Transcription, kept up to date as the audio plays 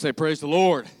Say praise the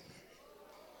Lord.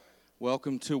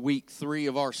 Welcome to week 3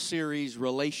 of our series,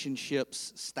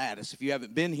 Relationships Status. If you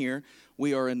haven't been here,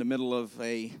 we are in the middle of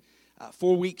a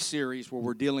 4-week series where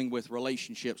we're dealing with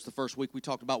relationships. The first week we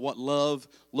talked about what love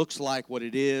looks like, what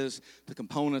it is, the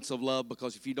components of love,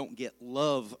 because if you don't get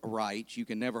love right, you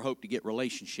can never hope to get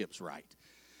relationships right.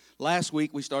 Last week,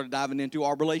 we started diving into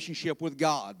our relationship with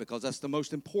God because that's the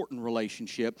most important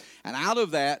relationship. And out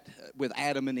of that, with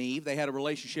Adam and Eve, they had a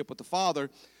relationship with the Father,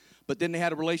 but then they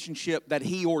had a relationship that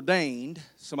He ordained.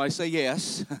 Somebody say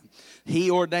yes.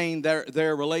 He ordained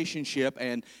their relationship,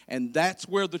 and that's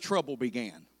where the trouble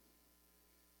began.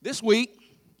 This week,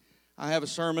 I have a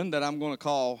sermon that I'm going to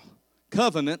call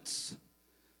Covenants,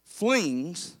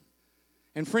 Flings,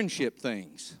 and Friendship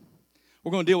Things.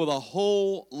 We're going to deal with a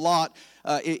whole lot.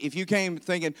 If you came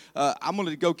thinking, I'm going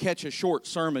to go catch a short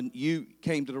sermon, you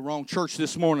came to the wrong church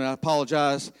this morning. I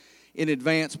apologize in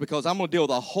advance because I'm going to deal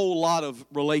with a whole lot of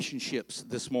relationships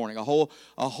this morning, a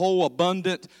whole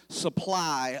abundant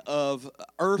supply of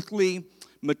earthly,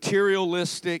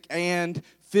 materialistic, and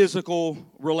physical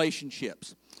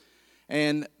relationships.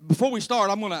 And before we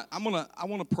start, I want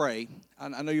to pray.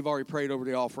 I know you've already prayed over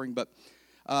the offering, but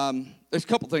there's a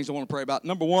couple things I want to pray about.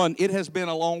 Number one, it has been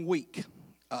a long week.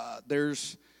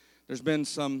 There's been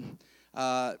some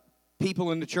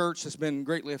people in the church that's been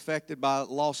greatly affected by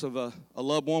the loss of a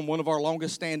loved one. One of our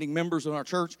longest standing members in our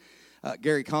church,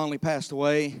 Gary Conley, passed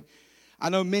away. I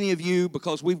know many of you,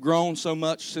 because we've grown so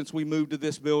much since we moved to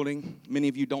this building, many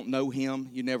of you don't know him.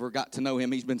 You never got to know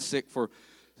him. He's been sick for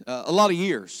a lot of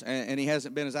years, and he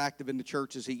hasn't been as active in the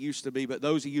church as he used to be. But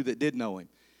those of you that did know him,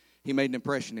 he made an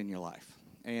impression in your life.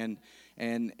 And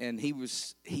even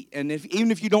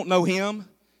if you don't know him,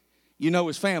 you know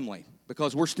his family,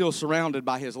 because we're still surrounded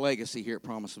by his legacy here at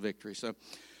Promise of Victory. So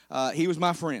he was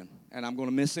my friend, and I'm going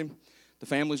to miss him. The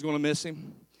family's going to miss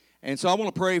him. And so I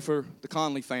want to pray for the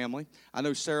Conley family. I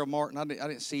know Sarah Martin, I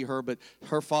didn't see her, but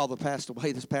her father passed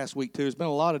away this past week too. There's been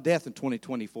a lot of death in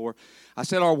 2024. I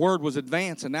said our word was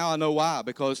advance, and now I know why,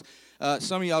 because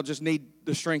some of y'all just need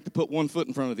the strength to put one foot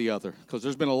in front of the other, because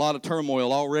there's been a lot of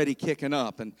turmoil already kicking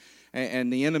up,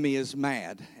 and the enemy is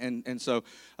mad. And so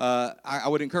I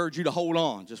would encourage you to hold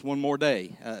on just one more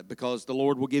day, because the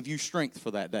Lord will give you strength for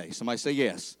that day. Somebody say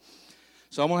yes.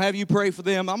 So I'm going to have you pray for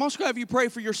them. I'm also going to have you pray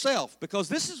for yourself, because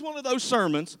this is one of those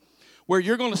sermons where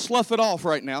you're going to slough it off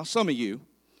right now. Some of you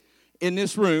in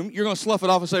this room, you're going to slough it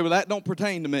off and say, well, that don't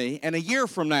pertain to me. And a year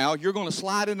from now, you're going to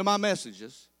slide into my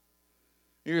messages.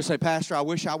 You're going to say, Pastor, I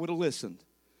wish I would have listened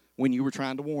when you were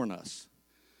trying to warn us.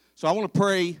 So I want to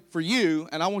pray for you,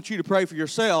 and I want you to pray for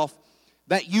yourself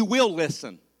that you will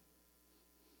listen.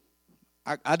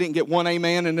 I didn't get one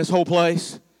amen in this whole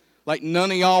place. Like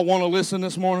none of y'all want to listen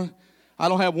this morning. I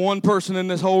don't have one person in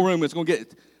this whole room that's going to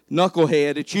get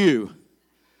knucklehead at you.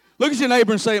 Look at your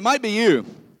neighbor and say, it might be you.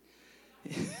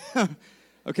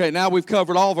 Okay, now we've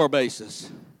covered all of our bases.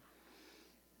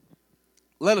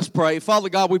 Let us pray. Father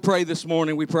God, we pray this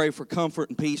morning. We pray for comfort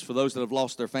and peace for those that have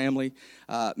lost their family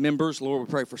members. Lord,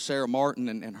 we pray for Sarah Martin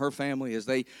and her family as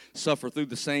they suffer through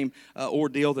the same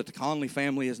ordeal that the Conley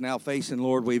family is now facing.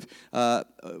 Lord, we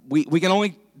can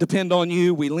only depend on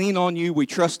you. We lean on you. We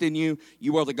trust in you.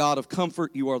 You are the God of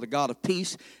comfort. You are the God of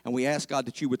peace. And we ask, God,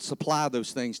 that you would supply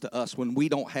those things to us when we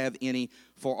don't have any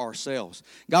for ourselves.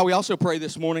 God, we also pray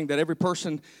this morning that every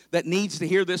person that needs to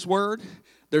hear this word,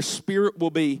 their spirit will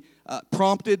be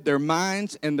prompted, their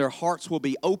minds and their hearts will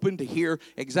be open to hear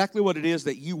exactly what it is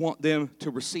that you want them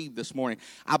to receive this morning.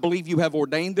 I believe you have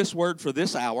ordained this word for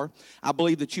this hour. I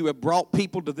believe that you have brought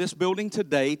people to this building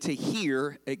today to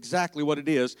hear exactly what it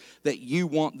is that you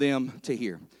want them to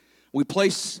hear. We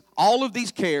place all of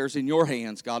these cares in your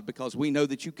hands, God, because we know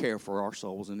that you care for our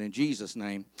souls. And in Jesus'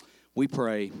 name, we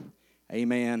pray,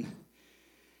 amen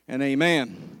and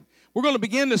amen. We're going to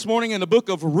begin this morning in the book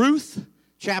of Ruth,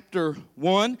 chapter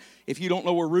 1. If you don't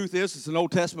know where Ruth is, it's an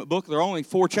Old Testament book. There are only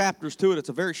 4 chapters to it. It's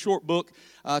a very short book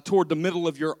toward the middle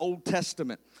of your Old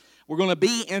Testament. We're going to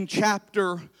be in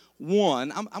chapter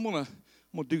 1. I'm going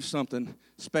to do something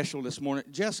special this morning.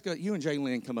 Jessica, you and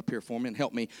Jaylyn come up here for me and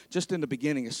help me just in the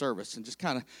beginning of service. And just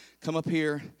kind of come up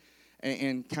here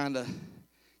and kind of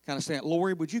stand.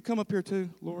 Lori, would you come up here too?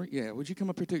 Lori, yeah, would you come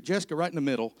up here too? Jessica, right in the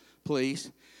middle,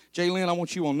 please. Jaylyn, I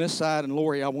want you on this side, and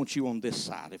Lori, I want you on this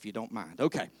side, if you don't mind.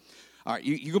 Okay. All right,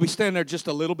 you're going to be standing there just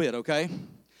a little bit, okay?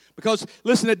 Because,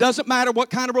 listen, it doesn't matter what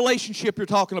kind of relationship you're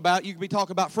talking about. You could be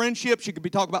talking about friendships. You could be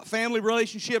talking about family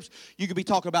relationships. You could be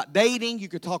talking about dating. You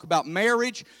could talk about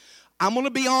marriage. I'm going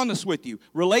to be honest with you.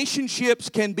 Relationships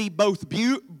can be both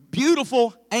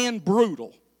beautiful and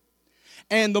brutal.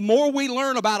 And the more we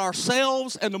learn about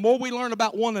ourselves and the more we learn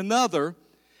about one another,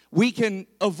 we can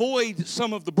avoid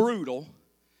some of the brutal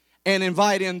and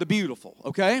invite in the beautiful,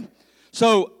 okay?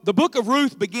 So the book of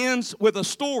Ruth begins with a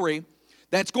story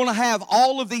that's going to have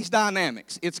all of these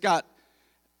dynamics. It's got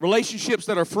relationships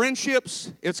that are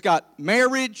friendships. It's got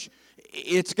marriage.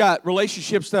 It's got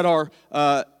relationships that are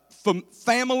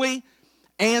family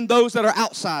and those that are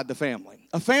outside the family.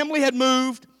 A family had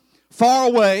moved far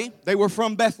away. They were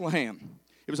from Bethlehem.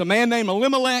 It was a man named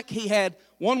Elimelech. He had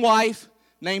one wife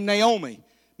named Naomi.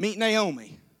 Meet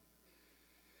Naomi.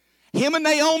 Him and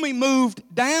Naomi moved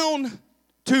down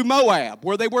to Moab,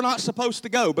 where they were not supposed to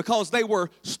go because they were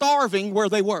starving where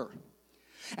they were.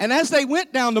 And as they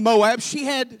went down to Moab, she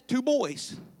had 2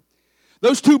 boys.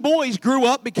 Those 2 boys grew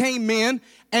up, became men,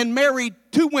 and married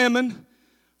 2 women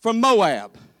from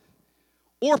Moab,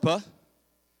 Orpah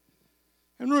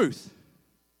and Ruth.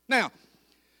 Now,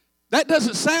 that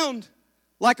doesn't sound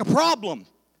like a problem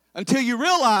until you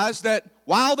realize that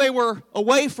while they were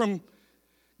away from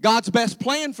God's best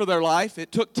plan for their life,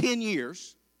 it took 10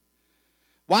 years.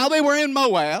 While they were in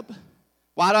Moab,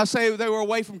 why did I say they were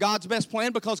away from God's best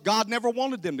plan? Because God never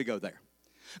wanted them to go there.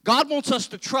 God wants us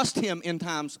to trust Him in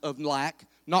times of lack,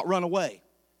 not run away.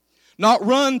 Not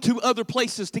run to other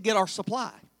places to get our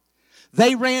supply.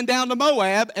 They ran down to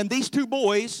Moab, and these 2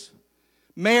 boys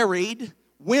married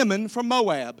women from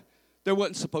Moab. They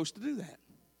weren't supposed to do that.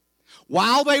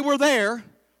 While they were there,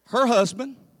 her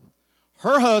husband,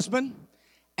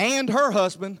 and her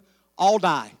husband all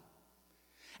die.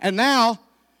 And now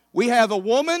we have a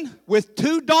woman with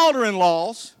 2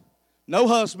 daughter-in-laws, no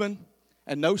husband,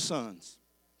 and no sons.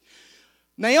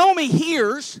 Naomi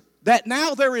hears that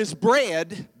now there is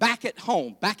bread back at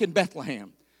home, back in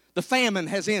Bethlehem. The famine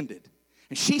has ended.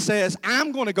 And she says,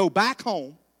 I'm going to go back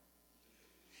home,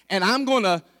 and I'm going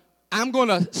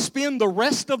to spend the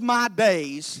rest of my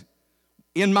days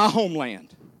in my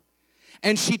homeland.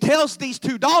 And she tells these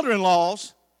 2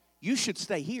 daughter-in-laws, you should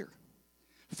stay here.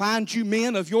 Find you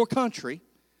men of your country,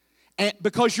 and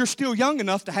because you're still young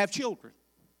enough to have children.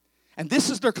 And this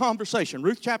is their conversation.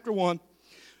 Ruth chapter 1,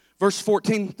 verse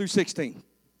 14 through 16.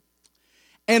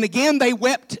 And again they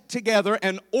wept together,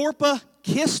 and Orpah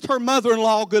kissed her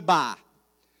mother-in-law goodbye.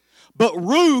 But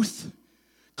Ruth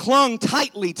clung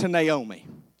tightly to Naomi.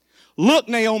 Look,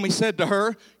 Naomi said to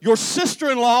her, your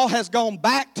sister-in-law has gone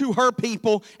back to her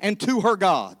people and to her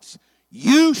gods.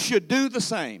 You should do the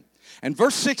same. And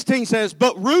verse 16 says,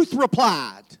 but Ruth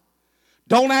replied,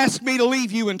 don't ask me to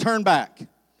leave you and turn back.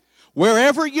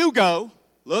 Wherever you go,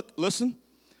 look, listen,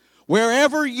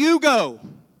 wherever you go,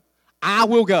 I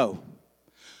will go.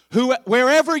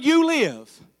 Wherever you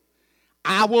live,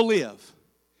 I will live.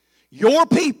 Your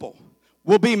people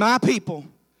will be my people,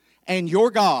 and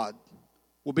your God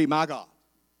will be my God.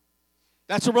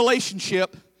 That's a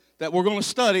relationship that we're going to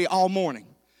study all morning.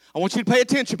 I want you to pay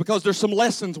attention because there's some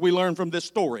lessons we learn from this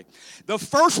story. The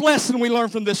first lesson we learn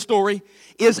from this story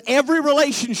is every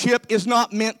relationship is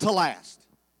not meant to last.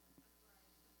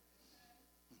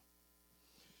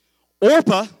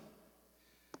 Orpah,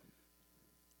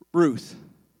 Ruth,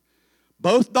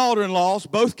 both daughter-in-laws,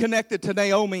 both connected to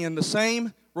Naomi in the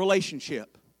same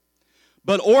relationship.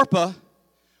 But Orpah,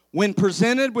 when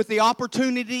presented with the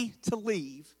opportunity to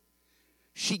leave,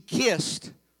 she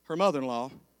kissed her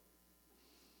mother-in-law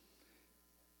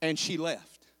and she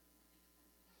left.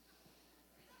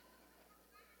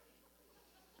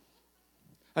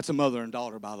 That's a mother and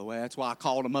daughter, by the way. That's why I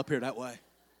called them up here that way.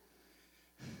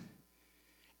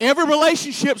 Every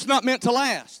relationship's not meant to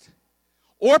last.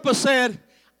 Orpah said,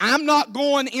 I'm not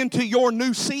going into your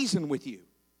new season with you.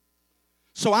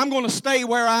 So I'm going to stay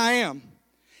where I am.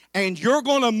 And you're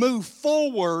going to move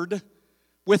forward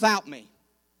without me.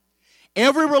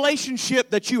 Every relationship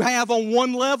that you have on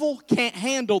one level can't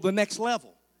handle the next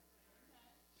level.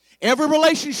 Every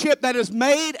relationship that is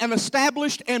made and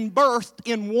established and birthed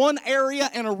in one area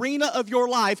and arena of your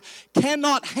life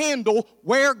cannot handle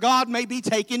where God may be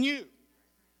taking you.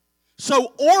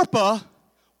 So Orpah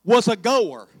was a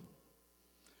goer.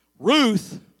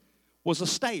 Ruth was a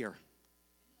stayer.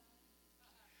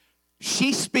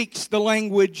 She speaks the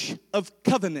language of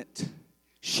covenant.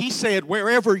 She said,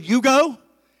 wherever you go,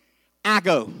 I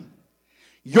go.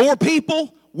 Your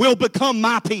people will become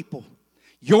my people.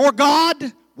 Your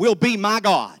God will be my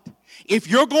God. If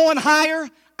you're going higher,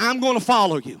 I'm going to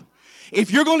follow you.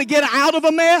 If you're going to get out of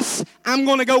a mess, I'm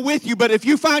going to go with you. But if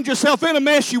you find yourself in a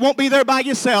mess, you won't be there by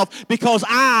yourself because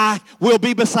I will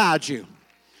be beside you.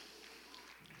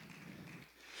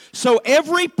 So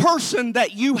every person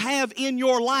that you have in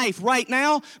your life right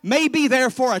now may be there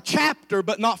for a chapter,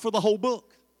 but not for the whole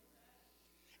book.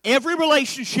 Every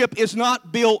relationship is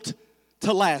not built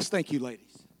to last. Thank you, ladies.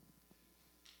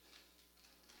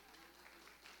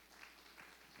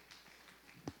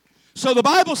 So the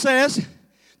Bible says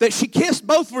that she kissed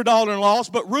both of her daughter-in-laws,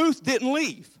 but Ruth didn't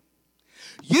leave.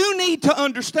 You need to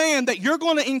understand that you're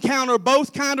going to encounter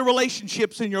both kind of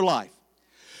relationships in your life.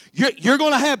 You're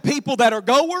going to have people that are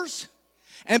goers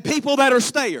and people that are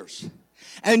stayers.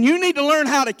 And you need to learn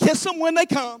how to kiss them when they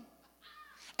come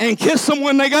and kiss them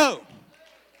when they go.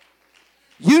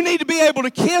 You need to be able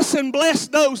to kiss and bless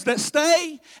those that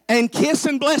stay and kiss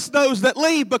and bless those that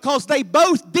leave, because they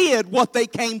both did what they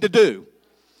came to do.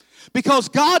 Because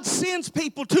God sends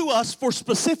people to us for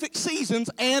specific seasons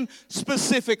and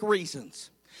specific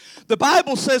reasons. The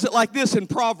Bible says it like this in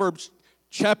Proverbs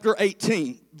chapter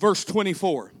 18, verse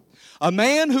 24. A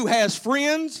man who has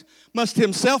friends must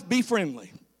himself be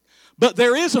friendly, but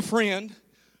there is a friend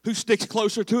who sticks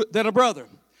closer to it than a brother.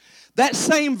 That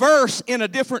same verse in a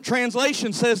different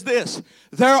translation says this: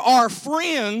 there are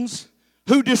friends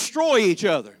who destroy each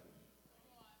other.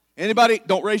 Anybody?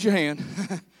 Don't raise your hand.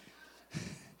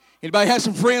 Anybody have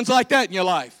some friends like that in your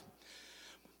life?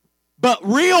 But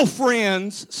real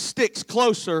friends sticks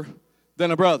closer than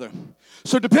a brother.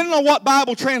 So depending on what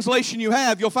Bible translation you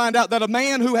have, you'll find out that a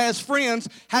man who has friends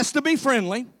has to be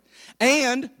friendly,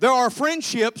 and there are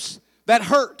friendships that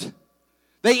hurt,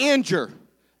 they injure,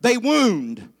 they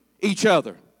wound each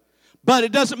other. But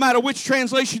it doesn't matter which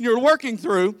translation you're working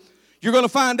through, you're going to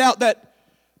find out that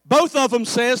both of them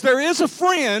says there is a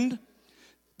friend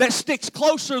that sticks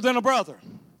closer than a brother.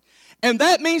 And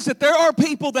that means that there are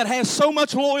people that have so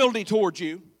much loyalty towards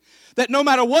you that no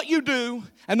matter what you do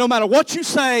and no matter what you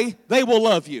say, they will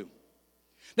love you.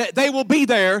 That they will be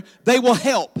there, they will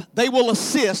help, they will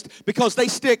assist, because they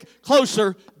stick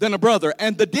closer than a brother.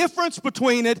 And the difference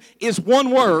between it is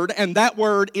one word, and that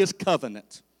word is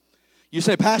covenant. You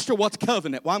say, Pastor, what's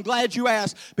covenant? Well, I'm glad you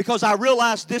asked, because I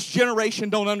realize this generation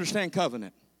don't understand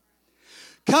covenant.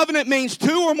 Covenant means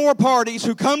two or more parties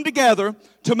who come together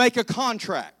to make a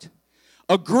contract,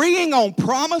 agreeing on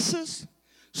promises,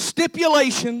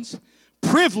 stipulations,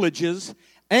 privileges,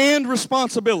 and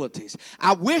responsibilities.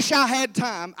 I wish I had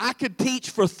time. I could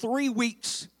teach for 3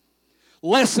 weeks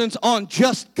lessons on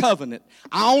just covenant.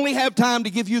 I only have time to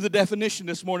give you the definition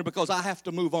this morning because I have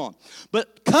to move on.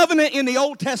 But covenant in the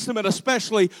Old Testament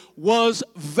especially was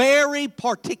very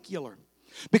particular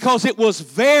because it was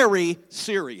very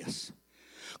serious.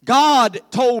 God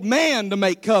told man to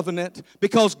make covenant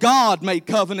because God made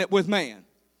covenant with man.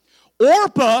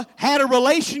 Orpah had a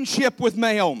relationship with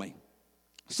Naomi.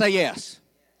 Say yes.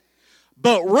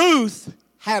 But Ruth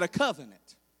had a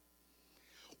covenant.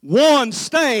 One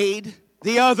stayed,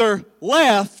 the other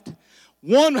left.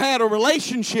 One had a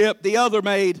relationship, the other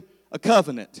made a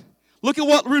covenant. Look at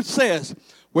what Ruth says.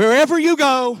 Wherever you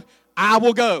go, I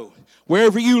will go.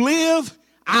 Wherever you live,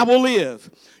 I will live.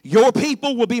 Your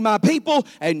people will be my people,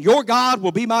 and your God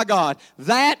will be my God.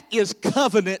 That is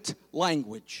covenant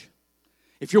language.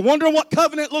 If you're wondering what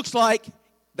covenant looks like,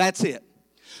 that's it.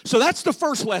 So that's the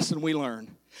first lesson we learn.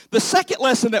 The second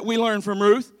lesson that we learn from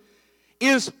Ruth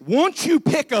is once you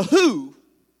pick a who,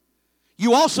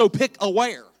 you also pick a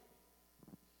where.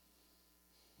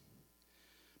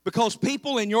 Because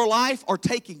people in your life are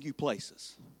taking you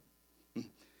places.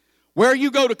 Where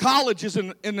you go to college is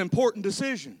an important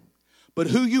decision. But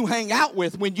who you hang out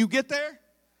with when you get there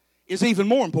is even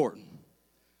more important.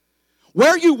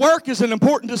 Where you work is an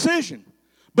important decision.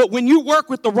 But when you work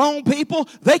with the wrong people,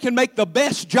 they can make the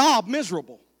best job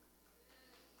miserable.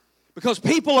 Because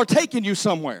people are taking you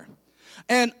somewhere.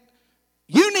 And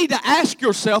you need to ask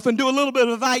yourself and do a little bit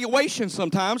of evaluation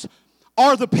sometimes.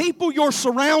 Are the people you're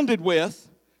surrounded with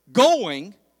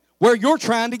going where you're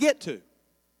trying to get to?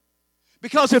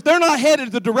 Because if they're not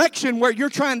headed the direction where you're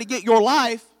trying to get your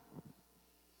life,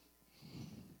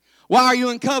 why are you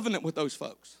in covenant with those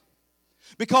folks?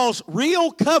 Because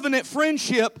real covenant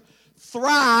friendship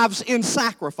thrives in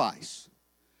sacrifice.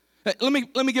 Let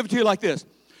me give it to you like this.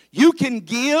 You can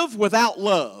give without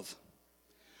love,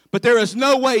 but there is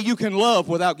no way you can love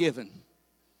without giving.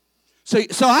 So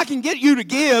I can get you to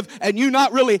give and you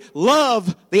not really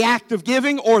love the act of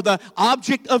giving or the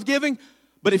object of giving,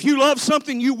 but if you love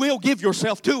something, you will give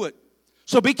yourself to it.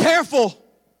 So be careful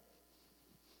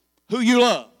who you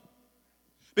love.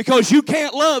 Because you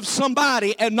can't love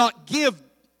somebody and not give.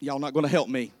 Y'all not going to help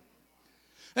me.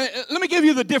 Let me give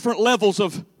you the different levels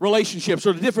of relationships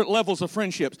or the different levels of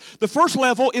friendships. The first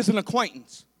level is an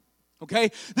acquaintance.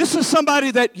 Okay? This is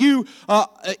somebody that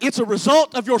it's a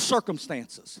result of your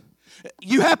circumstances.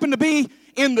 You happen to be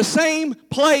in the same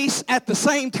place at the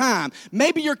same time.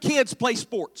 Maybe your kids play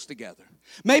sports together.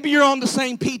 Maybe you're on the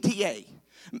same PTA.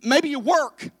 Maybe you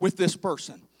work with this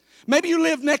person. Maybe you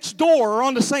live next door or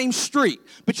on the same street,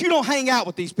 but you don't hang out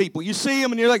with these people. You see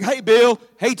them and you're like, hey, Bill,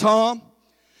 hey, Tom.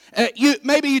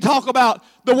 Maybe you talk about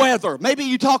the weather. Maybe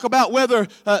you talk about whether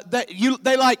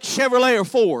they like Chevrolet or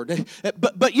Ford.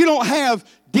 But you don't have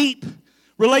deep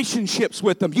relationships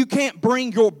with them. You can't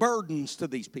bring your burdens to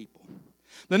these people.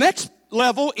 The next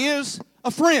level is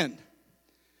a friend.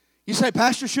 You say,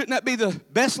 Pastor, shouldn't that be the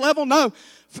best level? No.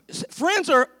 Friends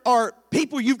are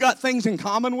people you've got things in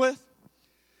common with,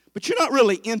 but you're not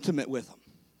really intimate with them.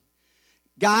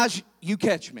 Guys, you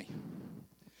catch me.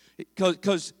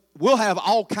 Because we'll have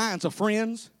all kinds of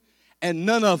friends, and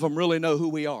none of them really know who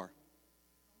we are.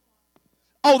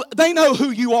 Oh, they know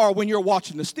who you are when you're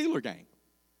watching the Steeler game.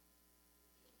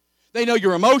 They know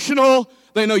you're emotional.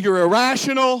 They know you're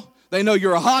irrational. They know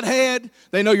you're a hothead.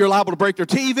 They know you're liable to break their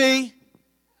TV.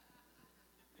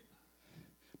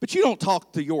 But you don't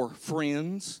talk to your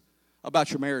friends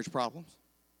about your marriage problems.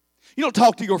 You don't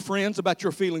talk to your friends about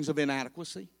your feelings of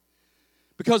inadequacy.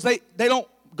 Because they don't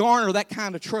garner that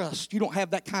kind of trust. You don't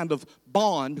have that kind of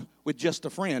bond with just a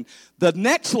friend. The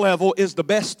next level is the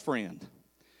best friend.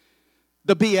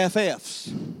 The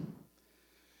BFFs.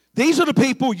 These are the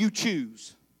people you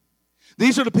choose.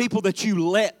 These are the people that you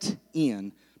let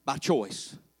in by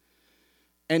choice.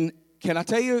 And can I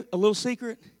tell you a little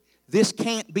secret? This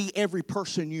can't be every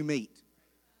person you meet.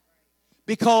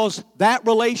 Because that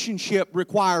relationship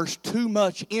requires too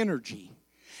much energy.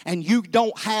 And you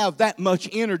don't have that much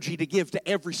energy to give to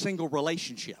every single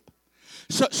relationship.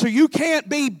 So you can't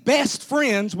be best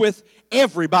friends with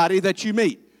everybody that you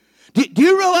meet. Do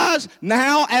you realize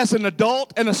now as an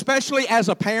adult, and especially as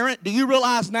a parent, do you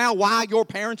realize now why your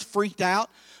parents freaked out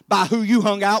by who you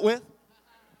hung out with?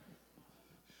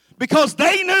 Because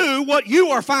they knew what you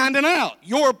are finding out.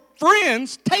 Your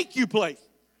friends take you places.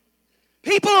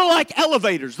 People are like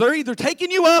elevators. They're either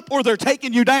taking you up or they're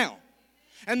taking you down.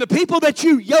 And the people that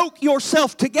you yoke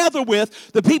yourself together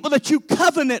with, the people that you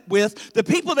covenant with, the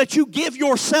people that you give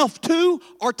yourself to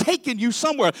are taking you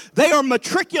somewhere. They are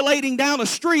matriculating down a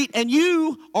street and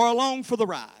you are along for the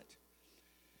ride.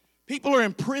 People are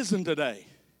in prison today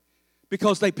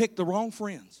because they picked the wrong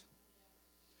friends.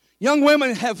 Young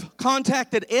women have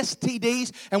contacted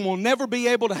STDs and will never be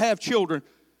able to have children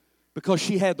because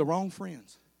she had the wrong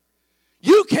friends.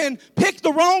 You can pick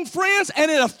the wrong friends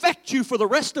and it affects you for the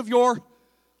rest of your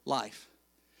life.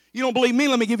 You don't believe me?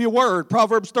 Let me give you a word.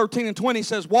 Proverbs 13:20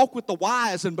 says, walk with the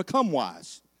wise and become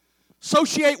wise.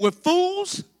 Associate with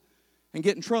fools and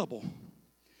get in trouble.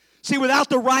 See, without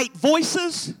the right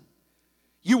voices,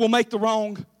 you will make the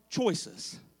wrong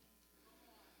choices.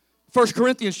 1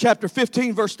 Corinthians chapter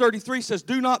 15, verse 33 says,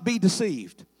 do not be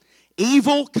deceived.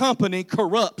 Evil company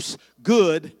corrupts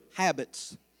good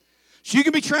habits. So you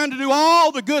can be trying to do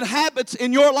all the good habits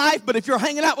in your life, but if you're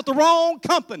hanging out with the wrong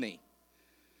company,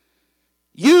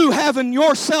 you having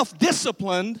yourself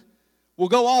disciplined will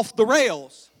go off the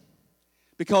rails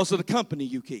because of the company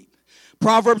you keep.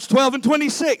 Proverbs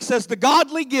 12:26 says, the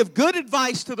godly give good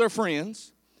advice to their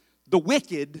friends, the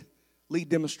wicked lead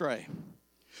them astray.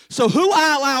 So who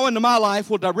I allow into my life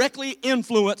will directly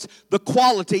influence the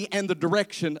quality and the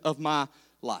direction of my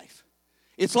life.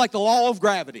 It's like the law of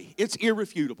gravity. It's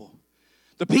irrefutable.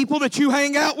 The people that you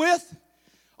hang out with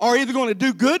are either going to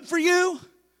do good for you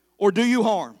or do you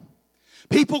harm.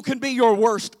 People can be your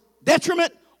worst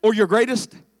detriment or your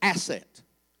greatest asset.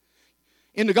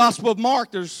 In the Gospel of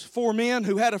Mark, there's 4 men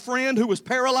who had a friend who was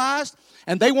paralyzed,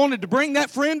 and they wanted to bring that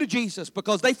friend to Jesus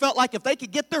because they felt like if they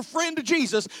could get their friend to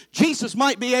Jesus, Jesus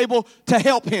might be able to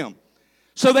help him.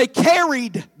 So they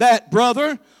carried that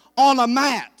brother on a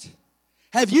mat.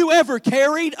 Have you ever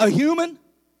carried a human?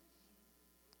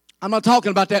 I'm not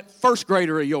talking about that first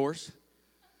grader of yours.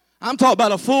 I'm talking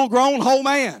about a full-grown whole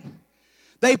man.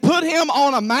 They put him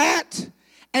on a mat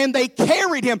and they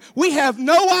carried him. We have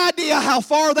no idea how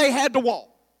far they had to walk.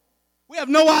 We have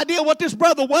no idea what this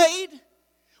brother weighed.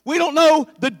 We don't know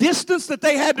the distance that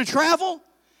they had to travel.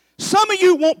 Some of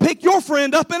you won't pick your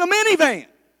friend up in a minivan.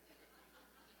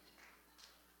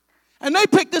 And they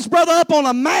picked this brother up on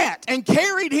a mat and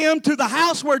carried him to the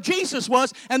house where Jesus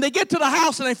was. And they get to the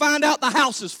house and they find out the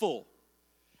house is full.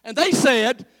 And they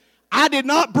said, I did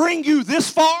not bring you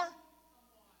this far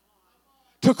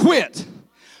to quit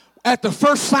at the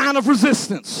first sign of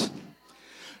resistance.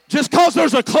 Just because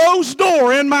there's a closed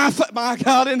door in my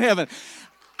God in heaven.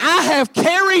 I have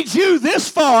carried you this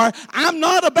far. I'm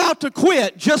not about to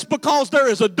quit just because there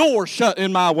is a door shut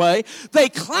in my way. They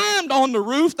climbed on the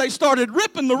roof. They started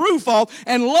ripping the roof off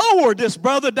and lowered this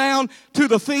brother down to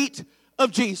the feet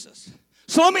of Jesus.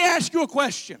 So let me ask you a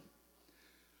question.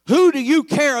 Who do you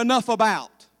care enough about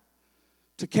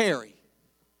to carry?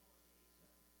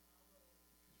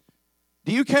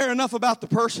 Do you care enough about the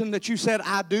person that you said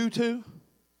I do to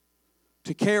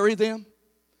carry them?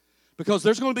 Because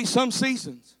there's going to be some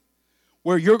seasons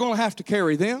where you're going to have to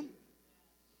carry them,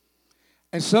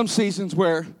 and some seasons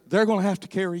where they're going to have to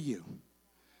carry you.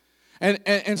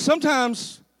 And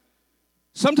sometimes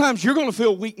you're going to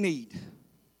feel weak-kneed.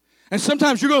 And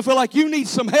sometimes you're going to feel like you need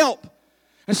some help.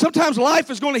 And sometimes life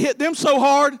is going to hit them so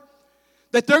hard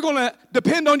that they're going to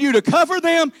depend on you to cover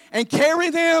them and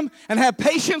carry them and have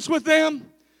patience with them.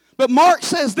 But Mark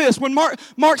says this. When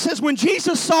Mark says, when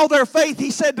Jesus saw their faith,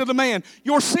 he said to the man,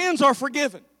 your sins are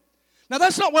forgiven. Now,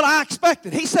 that's not what I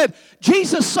expected. He said,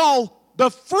 Jesus saw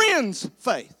the friend's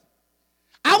faith.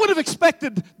 I would have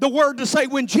expected the word to say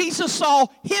when Jesus saw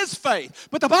his faith.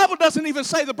 But the Bible doesn't even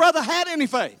say the brother had any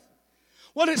faith.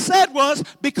 What it said was,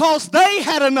 because they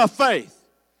had enough faith,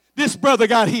 this brother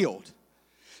got healed.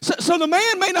 So the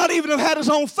man may not even have had his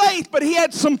own faith, but he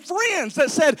had some friends that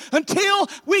said, until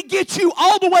we get you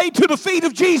all the way to the feet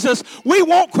of Jesus, we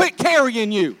won't quit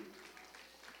carrying you.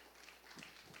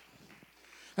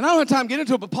 And I don't have time to get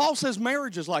into it, but Paul says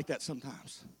marriage is like that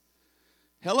sometimes.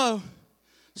 Hello.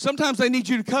 Sometimes they need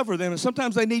you to cover them, and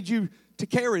sometimes they need you to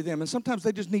carry them, and sometimes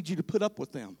they just need you to put up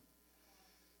with them.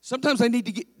 Sometimes they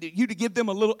need you to give them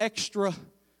a little extra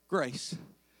grace.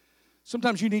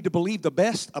 Sometimes you need to believe the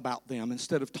best about them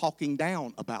instead of talking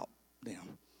down about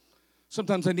them.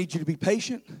 Sometimes they need you to be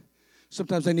patient.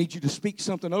 Sometimes they need you to speak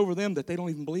something over them that they don't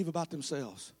even believe about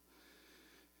themselves.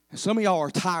 And some of y'all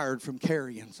are tired from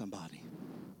carrying somebody.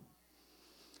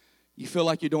 You feel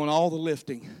like you're doing all the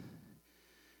lifting.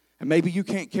 And maybe you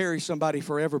can't carry somebody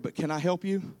forever, but can I help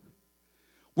you?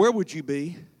 Where would you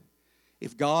be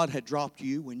if God had dropped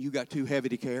you when you got too heavy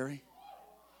to carry?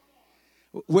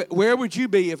 Where would you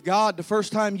be if God, the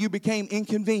first time you became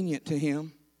inconvenient to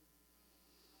Him,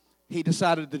 He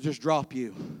decided to just drop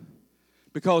you?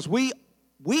 Because we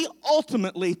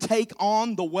ultimately take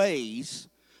on the ways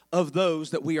of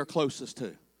those that we are closest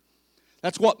to.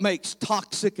 That's what makes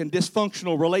toxic and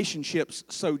dysfunctional relationships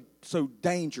so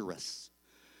dangerous.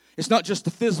 It's not just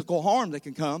the physical harm that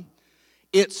can come.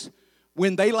 It's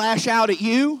when they lash out at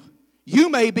you, you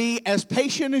may be as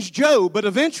patient as Job, but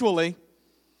eventually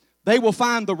they will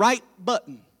find the right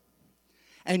button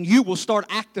and you will start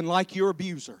acting like your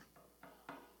abuser.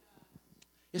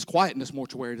 It's quiet in this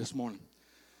mortuary this morning.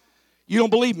 You don't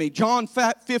believe me? John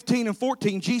 15 and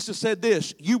 14, Jesus said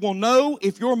this, you will know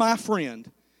if you're my friend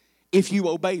if you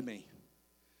obey me.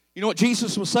 You know what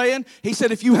Jesus was saying? He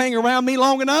said, if you hang around me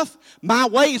long enough, my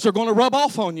ways are going to rub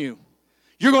off on you.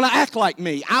 You're going to act like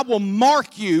me. I will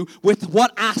mark you with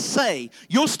what I say.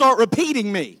 You'll start repeating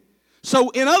me. So,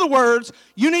 in other words,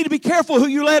 you need to be careful who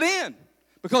you let in.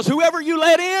 Because whoever you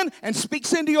let in and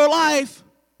speaks into your life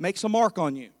makes a mark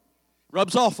on you,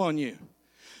 rubs off on you.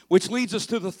 Which leads us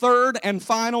to the third and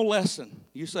final lesson.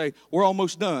 You say, we're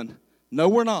almost done. No,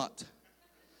 we're not.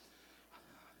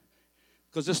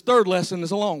 Because this third lesson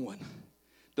is a long one.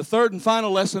 The third and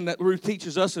final lesson that Ruth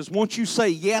teaches us is once you say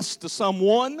yes to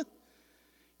someone,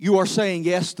 you are saying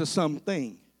yes to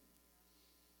something.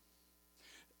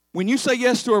 When you say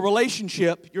yes to a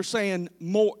relationship, you're saying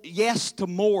yes to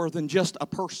more than just a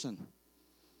person.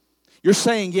 You're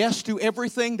saying yes to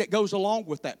everything that goes along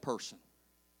with that person.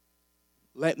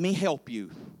 Let me help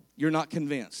you. You're not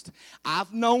convinced.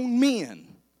 I've known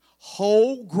men,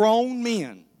 whole grown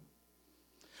men,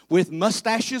 with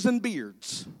mustaches and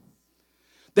beards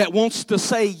that wants to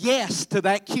say yes to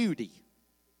that cutie,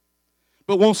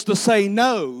 but wants to say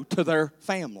no to their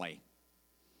family.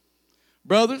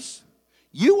 Brothers,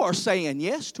 you are saying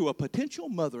yes to a potential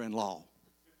mother-in-law.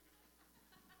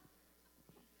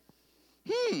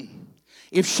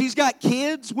 If she's got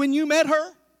kids when you met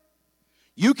her,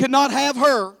 you cannot have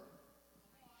her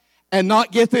and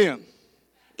not get them.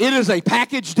 It is a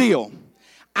package deal.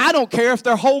 I don't care if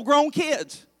they're whole-grown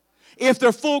kids. If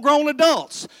they're full-grown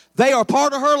adults, they are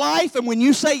part of her life, and when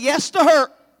you say yes to her,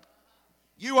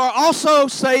 you are also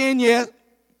saying yes.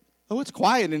 Oh, it's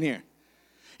quiet in here.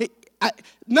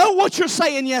 Know what you're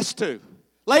saying yes to.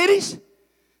 Ladies,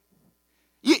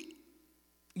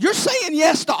 you're saying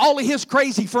yes to all of his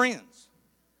crazy friends.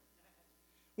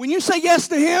 When you say yes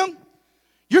to him,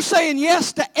 you're saying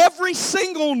yes to every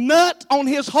single nut on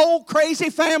his whole crazy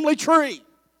family tree.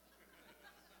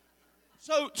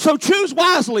 So choose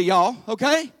wisely, y'all,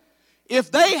 okay?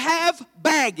 If they have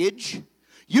baggage,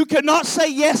 you cannot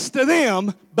say yes to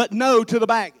them, but no to the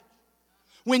baggage.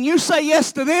 When you say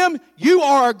yes to them, you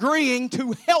are agreeing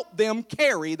to help them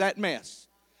carry that mess.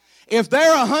 If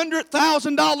they're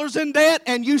 $100,000 in debt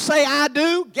and you say I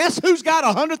do, guess who's got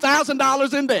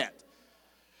 $100,000 in debt?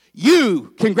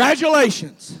 You.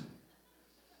 Congratulations.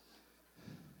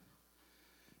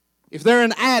 If they're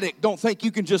an addict, don't think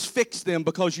you can just fix them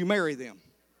because you marry them.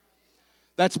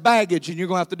 That's baggage, and you're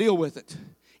going to have to deal with it.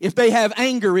 If they have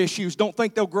anger issues, don't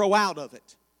think they'll grow out of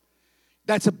it.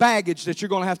 That's a baggage that you're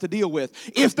going to have to deal with.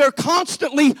 If they're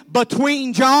constantly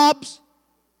between jobs,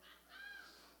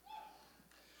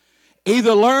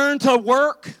 either learn to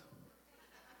work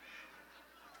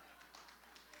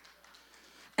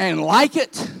and like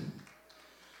it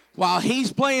while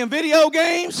he's playing video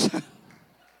games,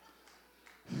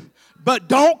 but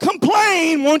don't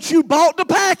complain once you bought the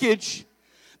package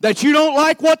that you don't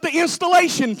like what the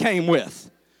installation came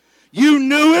with. You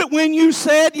knew it when you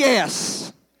said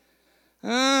yes.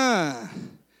 And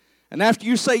after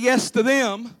you say yes to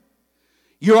them,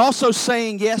 you're also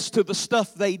saying yes to the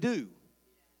stuff they do.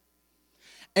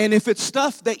 And if it's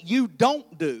stuff that you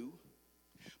don't do,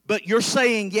 but you're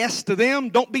saying yes to them,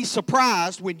 don't be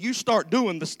surprised when you start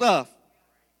doing the stuff.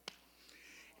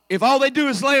 If all they do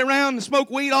is lay around and smoke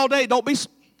weed all day, don't be.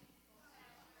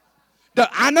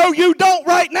 I know you don't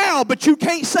right now, but you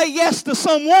can't say yes to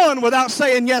someone without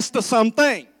saying yes to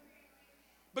something.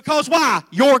 Because why?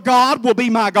 Your God will be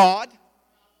my God.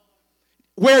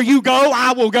 Where you go,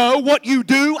 I will go. What you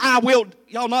do, I will.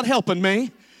 Y'all not helping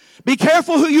me. Be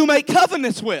careful who you make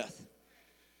covenants with.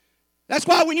 That's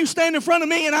why when you stand in front of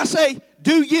me and I say,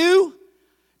 do you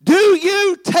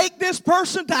take this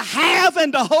person to have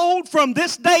and to hold from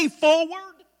this day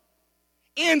forward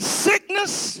in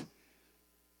sickness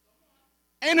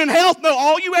and in health? No,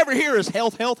 all you ever hear is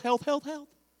health, health, health, health, health.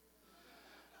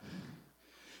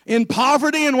 In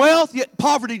poverty and wealth, yet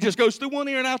poverty just goes through one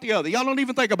ear and out the other. Y'all don't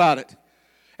even think about it.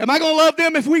 Am I going to love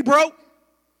them if we broke?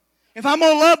 If I'm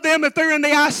going to love them if they're in the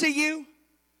ICU?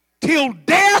 Till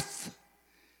death?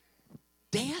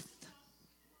 Death?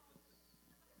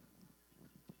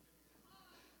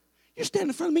 You're standing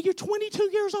in front of me, you're 22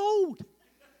 years old.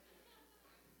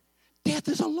 Death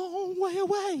is a long way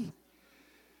away.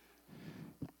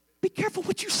 Be careful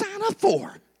what you sign up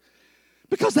for.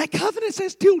 Because that covenant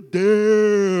says, till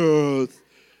death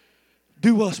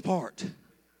do us part.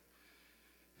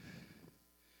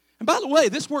 And by the way,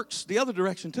 this works the other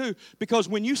direction too. Because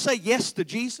when you say yes to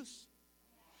Jesus,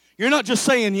 you're not just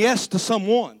saying yes to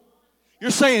someone.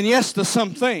 You're saying yes to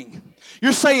something.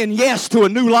 You're saying yes to a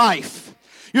new life.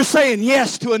 You're saying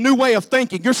yes to a new way of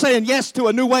thinking. You're saying yes to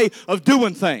a new way of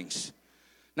doing things.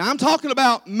 Now, I'm talking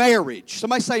about marriage.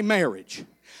 Somebody say marriage.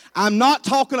 I'm not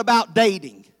talking about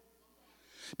dating.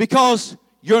 Because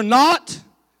you're not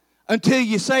until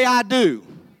you say I do.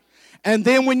 And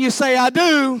then when you say I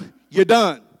do, you're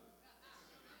done.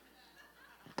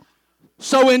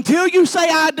 So until you say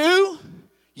I do,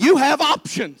 you have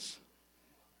options.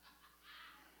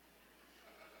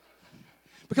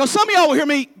 Because some of y'all will hear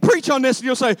me preach on this and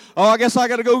you'll say, oh, I guess I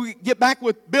got to go get back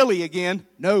with Billy again.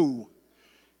 No.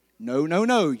 No, no,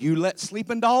 no. You let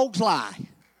sleeping dogs lie.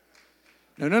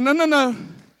 No, no, no, no, no.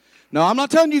 No, I'm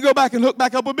not telling you to go back and hook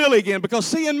back up with Billy again. Because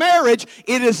see, in marriage,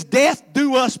 it is death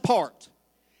do us part.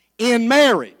 In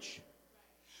marriage.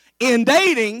 In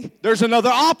dating, there's another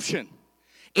option.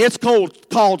 It's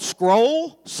called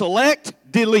scroll, select,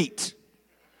 delete.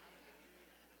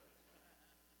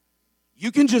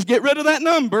 You can just get rid of that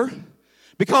number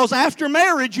because after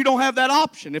marriage, you don't have that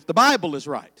option if the Bible is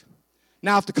right.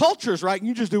 Now, if the culture is right,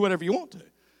 you just do whatever you want to.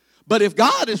 But if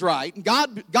God is right, and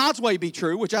God's way be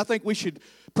true, which I think we should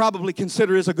probably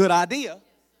consider is a good idea,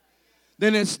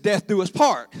 then it's death do us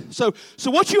part. So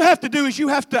what you have to do is you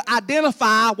have to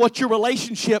identify what your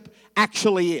relationship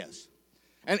actually is.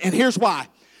 And here's why.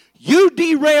 You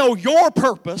derail your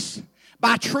purpose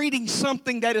by treating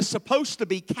something that is supposed to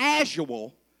be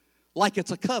casual like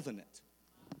it's a covenant.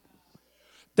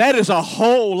 That is a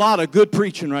whole lot of good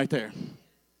preaching right there.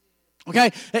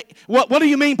 Okay, what do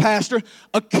you mean, Pastor?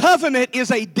 A covenant is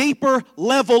a deeper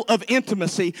level of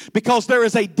intimacy because there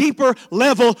is a deeper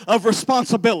level of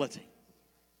responsibility.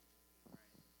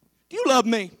 Do you love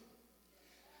me?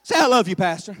 Say, I love you,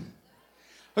 Pastor.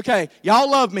 Okay, y'all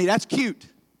love me. That's cute.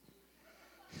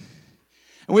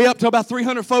 And we up to about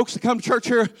 300 folks that come to church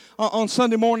here on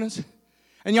Sunday mornings.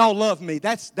 And y'all love me.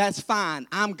 That's fine.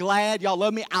 I'm glad y'all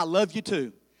love me. I love you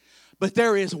too. But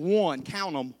there is one,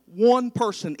 count them, one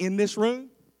person in this room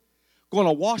going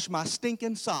to wash my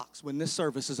stinking socks when this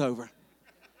service is over.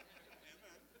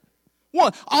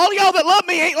 One. All y'all that love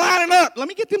me ain't lining up. Let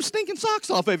me get them stinking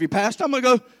socks off of you, Pastor. I'm going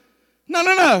to go,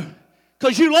 no.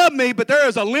 Because you love me, but there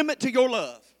is a limit to your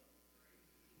love.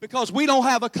 Because we don't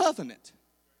have a covenant.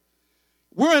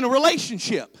 We're in a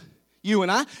relationship, you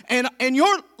and I. And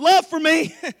your love for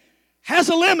me has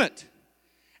a limit.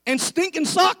 And stinking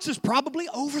socks is probably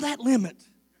over that limit.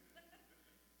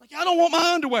 Like, I don't want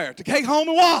my underwear to take home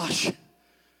and wash.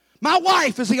 My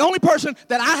wife is the only person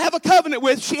that I have a covenant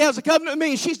with. She has a covenant with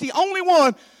me, and she's the only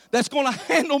one that's going to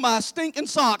handle my stinking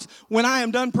socks when I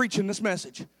am done preaching this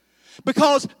message.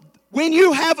 Because when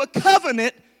you have a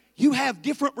covenant, you have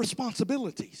different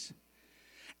responsibilities.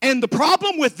 And the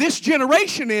problem with this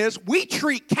generation is we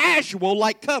treat casual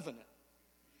like covenant.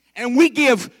 And we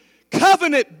give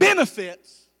covenant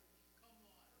benefits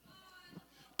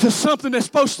to something that's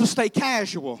supposed to stay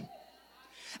casual.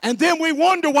 And then we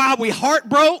wonder why we heart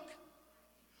broke.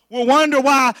 We wonder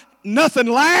why nothing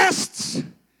lasts.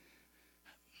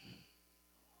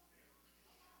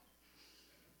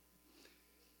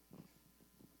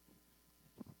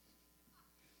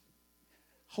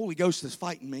 Holy Ghost is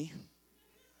fighting me.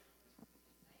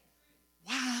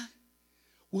 Why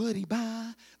would he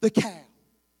buy the cow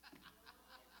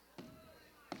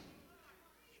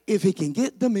if he can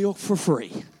get the milk for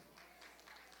free?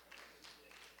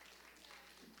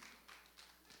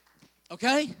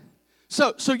 Okay?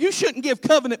 So you shouldn't give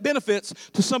covenant benefits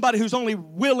to somebody who's only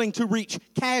willing to reach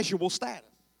casual status.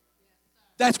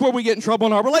 That's where we get in trouble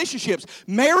in our relationships.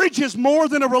 Marriage is more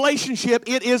than a relationship.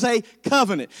 It is a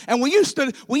covenant. And we used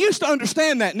to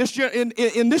understand that.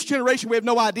 In this generation, we have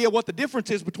no idea what the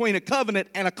difference is between a covenant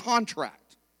and a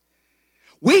contract.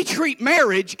 We treat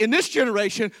marriage in this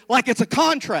generation like it's a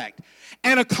contract.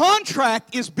 And a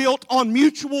contract is built on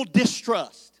mutual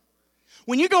distrust.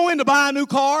 When you go in to buy a new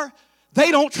car, they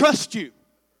don't trust you.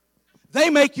 They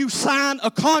make you sign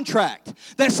a contract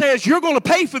that says you're going to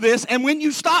pay for this, and when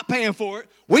you stop paying for it,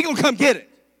 we're going to come get it.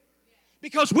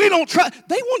 Because we don't trust.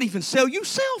 They won't even sell you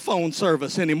cell phone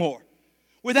service anymore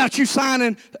without you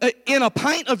signing in a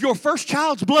pint of your first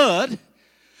child's blood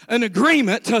an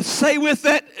agreement to stay with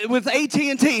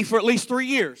AT&T for at least 3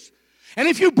 years. And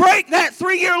if you break that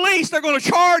 3-year lease, they're going to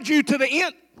charge you to the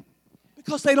end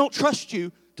because they don't trust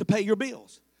you to pay your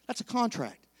bills. That's a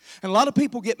contract. And a lot of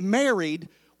people get married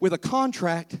with a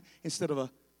contract instead of a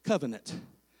covenant.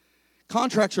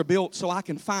 Contracts are built so I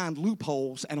can find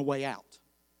loopholes and a way out.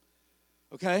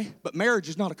 Okay? But marriage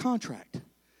is not a contract.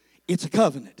 It's a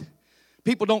covenant.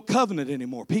 People don't covenant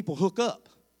anymore. People hook up.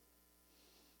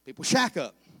 People shack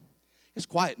up. It's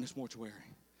quiet in this mortuary.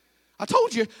 I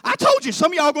told you,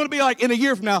 some of y'all are going to be like, in a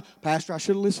year from now, Pastor, I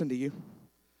should have listened to you.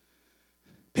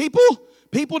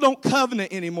 People don't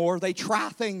covenant anymore. They try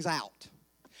things out.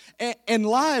 And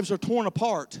lives are torn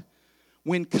apart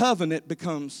when covenant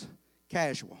becomes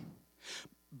casual.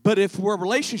 But if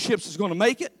relationships is going to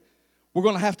make it, we're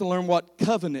going to have to learn what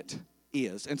covenant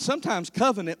is. And sometimes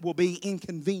covenant will be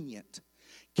inconvenient.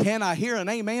 Can I hear an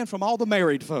amen from all the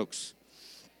married folks?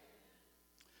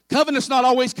 Covenant's not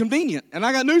always convenient. And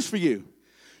I got news for you.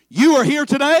 You are here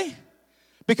today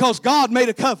because God made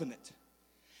a covenant.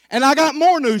 And I got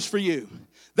more news for you.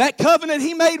 That covenant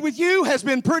he made with you has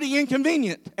been pretty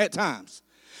inconvenient at times.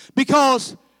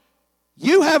 Because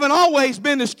you haven't always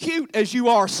been as cute as you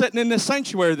are sitting in this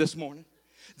sanctuary this morning.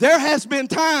 There has been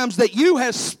times that you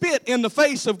have spit in the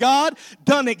face of God,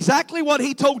 done exactly what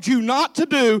he told you not to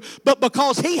do, but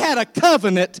because he had a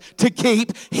covenant to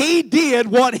keep, he did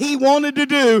what he wanted to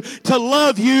do to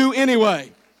love you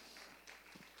anyway.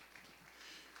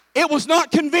 It was not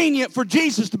convenient for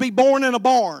Jesus to be born in a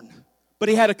barn, but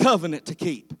he had a covenant to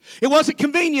keep. It wasn't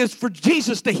convenient for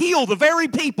Jesus to heal the very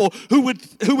people who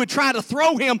would try to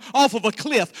throw him off of a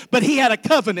cliff, but he had a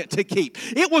covenant to keep.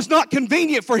 It was not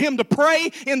convenient for him to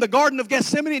pray in the Garden of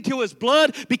Gethsemane until his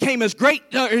blood became his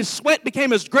sweat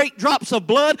became as great drops of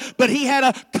blood, but he had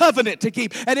a covenant to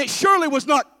keep. And it surely was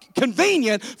not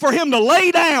convenient for him to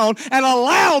lay down and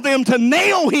allow them to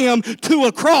nail him to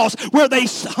a cross where they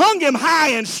hung him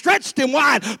high and stretched him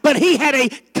wide, but he had a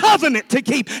covenant to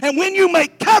keep. And when you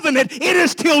make covenant, it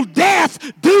is till death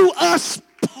do us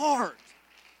part.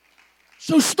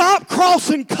 So stop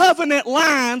crossing covenant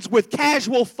lines with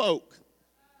casual folk.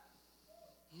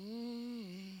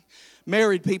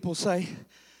 Married people say,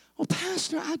 "Well,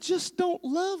 Pastor, I just don't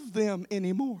love them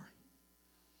anymore."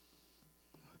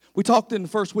 We talked in the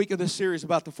first week of this series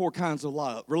about the 4 kinds of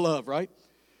love, right?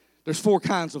 There's 4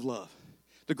 kinds of love.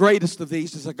 The greatest of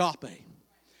these is agape.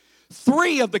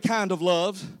 3 of the kind of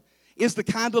love is the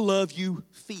kind of love you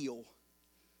feel.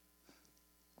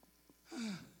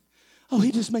 Oh,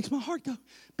 he just makes my heart go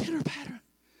pitter-patter.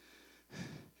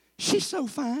 She's so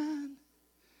fine.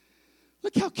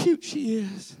 Look how cute she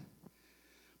is.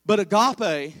 But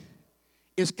agape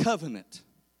is covenant.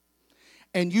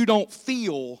 And you don't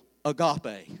feel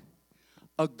agape.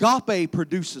 Agape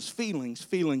produces feelings.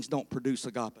 Feelings don't produce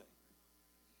agape.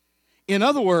 In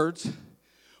other words,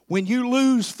 when you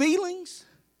lose feelings,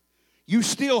 you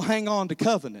still hang on to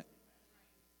covenant.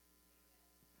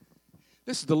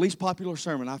 This is the least popular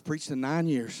sermon I've preached in 9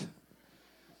 years.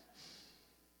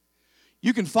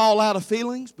 You can fall out of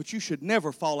feelings, but you should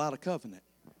never fall out of covenant.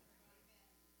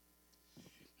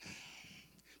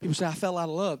 People say, I fell out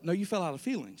of love. No, you fell out of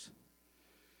feelings.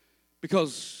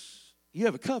 Because you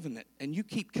have a covenant, and you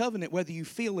keep covenant whether you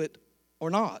feel it or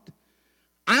not.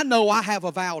 I know I have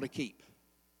a vow to keep.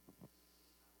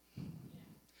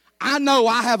 I know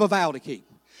I have a vow to keep.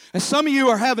 And some of you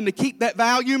are having to keep that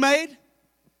vow you made.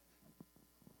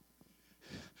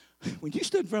 When you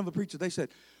stood in front of a preacher, they said,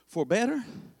 for better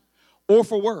or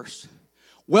for worse.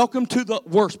 Welcome to the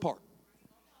worst part.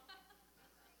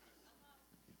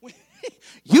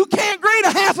 You can't greet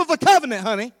a half of a covenant,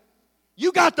 honey.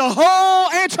 You got the whole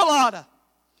enchilada.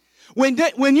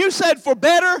 When you said for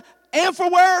better and for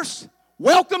worse,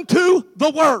 welcome to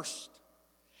the worst.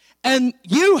 And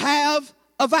you have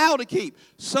a vow to keep.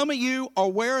 Some of you are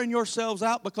wearing yourselves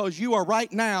out because you are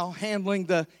right now handling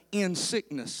the in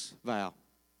sickness vow.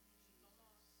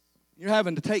 You're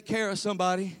having to take care of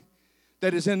somebody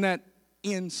that is in that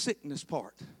in sickness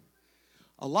part.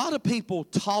 A lot of people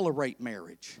tolerate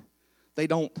marriage. They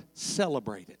don't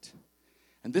celebrate it.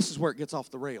 And this is where it gets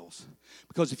off the rails.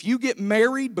 Because if you get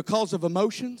married because of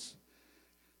emotions,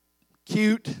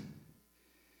 cute,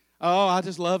 oh, I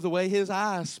just love the way his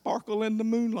eyes sparkle in the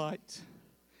moonlight.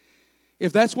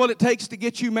 If that's what it takes to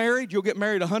get you married, you'll get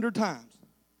married 100 times.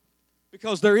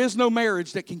 Because there is no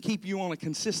marriage that can keep you on a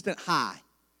consistent high.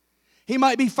 He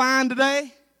might be fine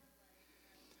today.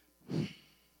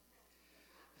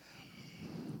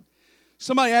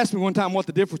 Somebody asked me one time what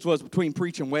the difference was between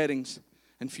preaching weddings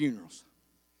and funerals.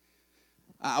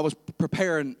 I was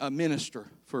preparing a minister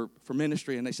for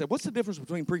ministry, and they said, what's the difference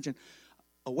between preaching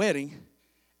a wedding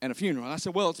and a funeral? And I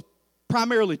said, well, it's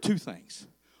primarily two things.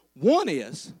 One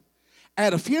is,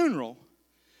 at a funeral,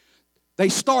 they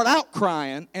start out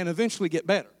crying and eventually get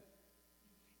better.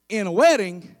 In a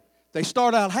wedding, they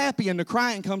start out happy and the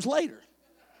crying comes later.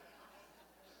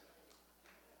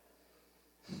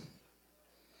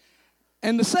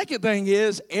 And the second thing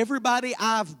is, everybody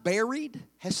I've buried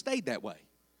has stayed that way.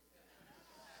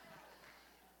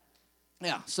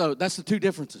 Yeah, so that's the two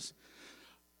differences.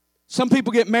 Some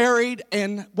people get married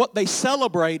and what they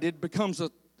celebrated becomes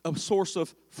a source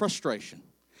of frustration.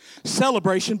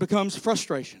 Celebration becomes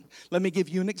frustration. Let me give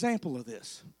you an example of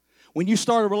this. When you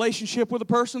start a relationship with a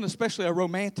person, especially a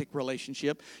romantic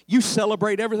relationship, you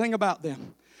celebrate everything about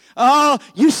them.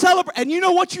 You celebrate, and you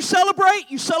know what you celebrate?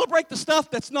 You celebrate the stuff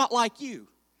that's not like you.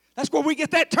 That's where we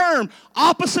get that term.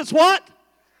 Opposites what?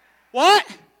 What?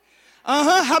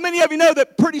 How many of you know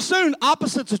that pretty soon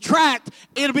opposites attract?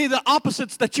 It'll be the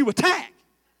opposites that you attack.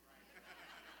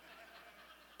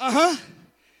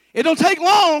 It don't take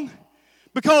long,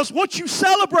 because what you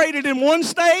celebrated in one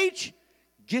stage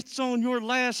gets on your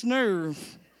last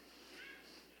nerve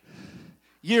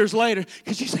years later,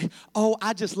 because you say, oh,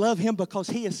 I just love him because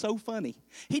he is so funny.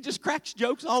 He just cracks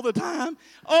jokes all the time.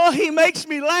 Oh, he makes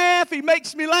me laugh, he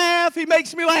makes me laugh, he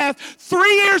makes me laugh.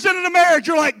 3 years into the marriage,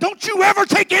 you're like, don't you ever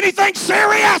take anything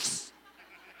serious.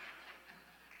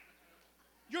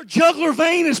 Your jugular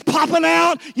vein is popping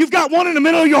out. You've got one in the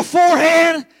middle of your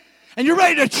forehead, and you're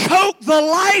ready to choke the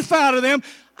life out of them.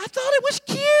 I thought it was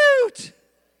cute.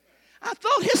 I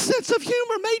thought his sense of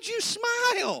humor made you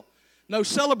smile. No,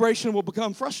 celebration will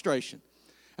become frustration.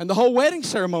 And the whole wedding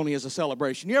ceremony is a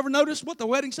celebration. You ever notice what the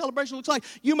wedding celebration looks like?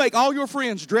 You make all your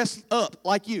friends dress up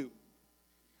like you.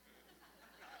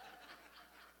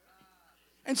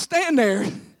 And stand there,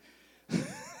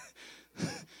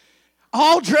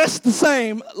 all dressed the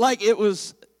same, like it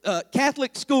was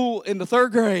Catholic school in the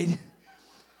 3rd grade.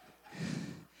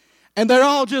 And they're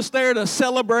all just there to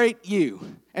celebrate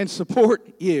you and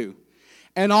support you.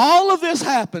 And all of this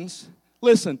happens,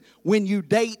 listen, when you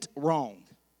date wrong.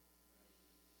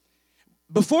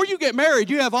 Before you get married,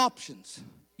 you have options.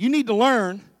 You need to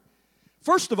learn,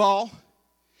 first of all,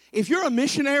 if you're a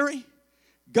missionary,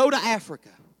 go to Africa.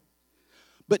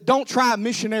 But don't try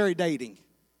missionary dating.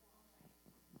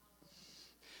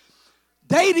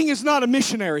 Dating is not a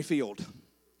missionary field.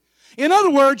 In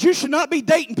other words, you should not be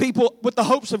dating people with the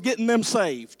hopes of getting them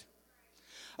saved.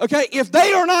 Okay, if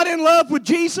they are not in love with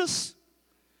Jesus,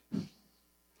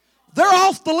 they're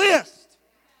off the list.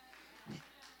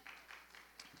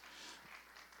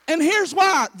 And here's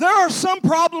why. There are some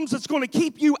problems that's going to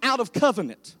keep you out of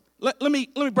covenant. Let me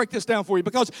break this down for you,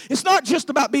 because it's not just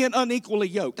about being unequally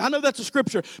yoked. I know that's a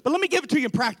scripture, but let me give it to you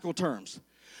in practical terms.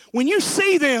 When you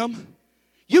see them,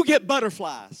 you get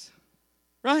butterflies,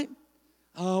 right?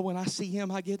 Oh, when I see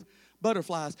him, I get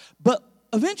butterflies. But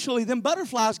eventually, them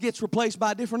butterflies gets replaced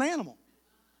by a different animal.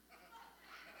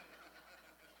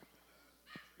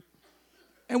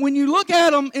 And when you look at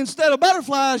them, instead of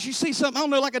butterflies, you see something, I don't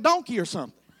know, like a donkey or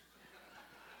something.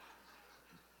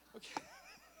 Okay.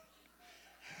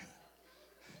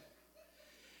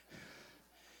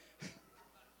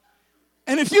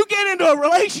 if you get into a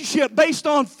relationship based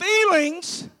on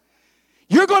feelings,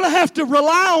 you're going to have to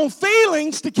rely on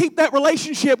feelings to keep that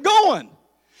relationship going.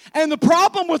 And the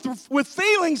problem with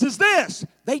feelings is this: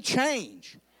 they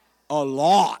change a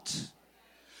lot.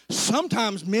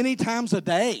 Sometimes many times a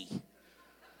day.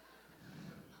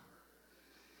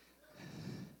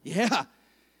 Yeah.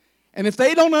 And if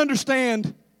they don't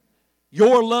understand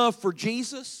your love for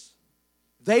Jesus,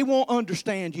 they won't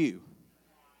understand you.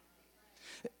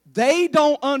 They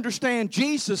don't understand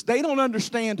Jesus. They don't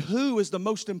understand who is the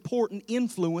most important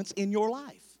influence in your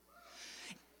life.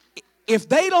 If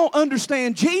they don't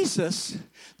understand Jesus,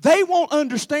 they won't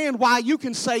understand why you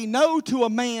can say no to a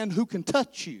man who can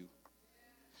touch you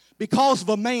because of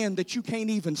a man that you can't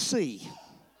even see.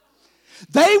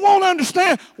 They won't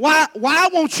understand why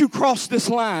won't you cross this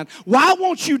line? Why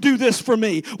won't you do this for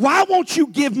me? Why won't you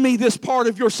give me this part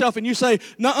of yourself? And you say,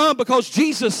 nuh-uh, because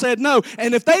Jesus said no.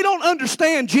 And if they don't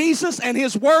understand Jesus and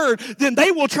His Word, then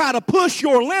they will try to push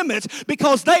your limits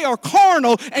because they are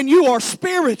carnal and you are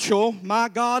spiritual, my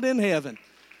God in heaven.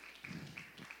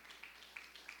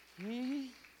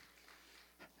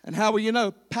 And how will you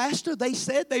know? Pastor, they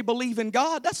said they believe in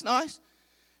God. That's nice.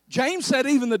 James said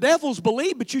even the devils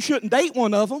believe, but you shouldn't date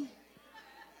one of them.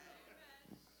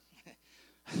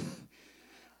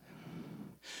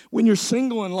 When you're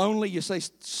single and lonely, you say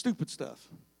stupid stuff.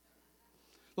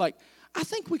 Like, I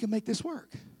think we can make this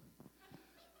work.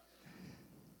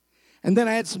 And then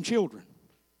add some children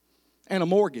and a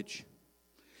mortgage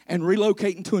and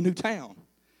relocating to a new town.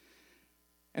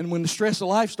 And when the stress of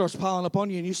life starts piling up on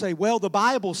you and you say, well, the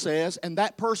Bible says, and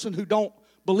that person who don't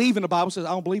believe in the Bible says,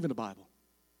 I don't believe in the Bible.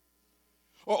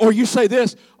 Or you say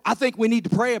this, I think we need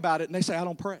to pray about it, and they say, I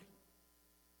don't pray.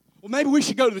 Well, maybe we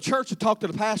should go to the church and talk to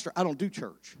the pastor. I don't do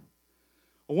church.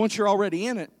 Well, once you're already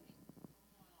in it,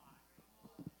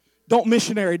 don't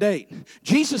missionary date.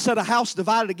 Jesus said a house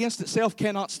divided against itself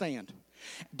cannot stand.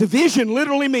 Division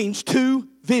literally means two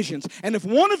visions. And if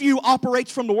one of you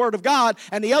operates from the Word of God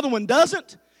and the other one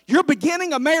doesn't, you're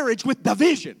beginning a marriage with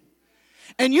division.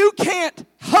 And you can't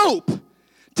hope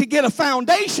to get a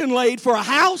foundation laid for a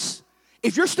house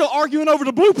if you're still arguing over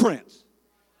the blueprints.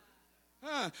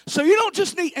 So you don't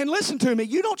just need, and listen to me,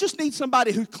 you don't just need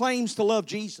somebody who claims to love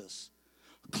Jesus,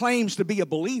 claims to be a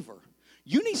believer.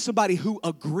 You need somebody who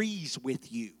agrees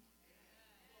with you.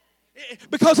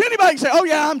 Because anybody can say, oh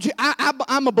yeah,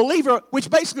 I'm a believer, which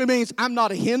basically means I'm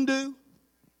not a Hindu,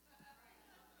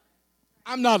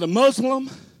 I'm not a Muslim,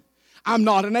 I'm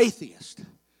not an atheist.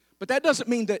 But that doesn't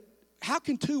mean that, how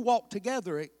can two walk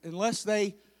together unless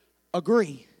they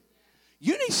agree?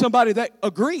 You need somebody that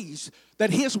agrees that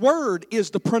His Word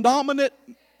is the predominant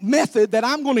method that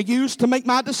I'm going to use to make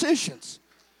my decisions.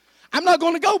 I'm not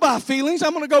going to go by feelings.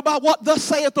 I'm going to go by what thus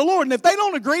saith the Lord. And if they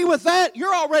don't agree with that,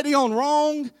 you're already on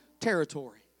wrong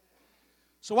territory.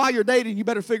 So while you're dating, you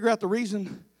better figure out the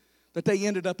reason that they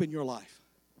ended up in your life.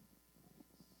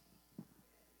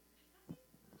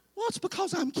 Well, it's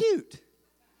because I'm cute.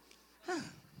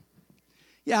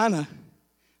 Yeah,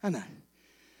 I know.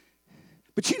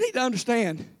 But you need to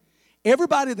understand,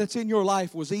 everybody that's in your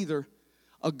life was either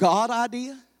a God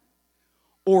idea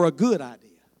or a good idea.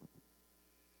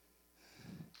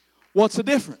 What's the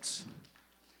difference?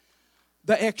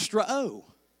 The extra O.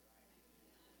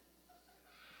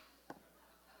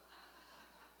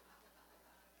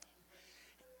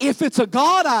 If it's a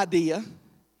God idea,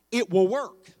 it will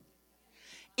work.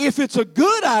 If it's a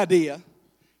good idea,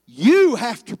 you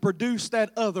have to produce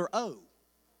that other O.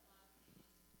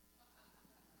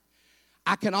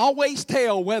 I can always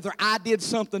tell whether I did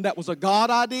something that was a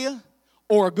God idea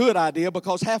or a good idea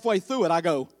because halfway through it I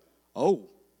go, oh.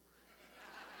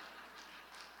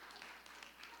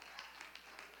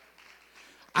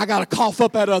 I got to cough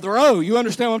up that other O. You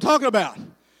understand what I'm talking about?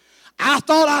 I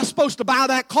thought I was supposed to buy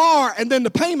that car, and then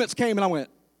the payments came, and I went,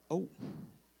 oh.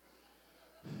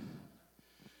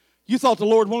 You thought the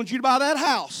Lord wanted you to buy that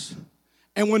house.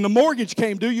 And when the mortgage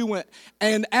came due, you went,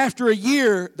 and after a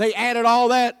year, they added all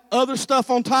that other stuff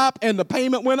on top, and the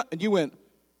payment went up, and you went,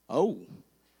 oh.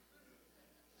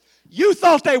 You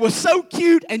thought they were so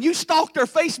cute, and you stalked their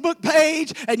Facebook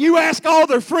page, and you asked all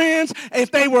their friends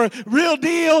if they were real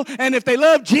deal, and if they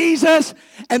loved Jesus,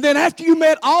 and then after you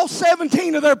met all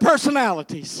 17 of their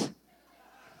personalities,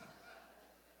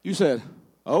 you said,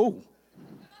 oh.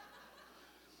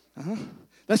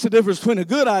 That's the difference between a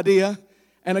good idea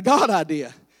and a God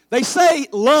idea. They say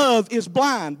love is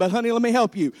blind, but honey, let me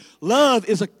help you. Love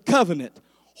is a covenant.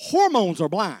 Hormones are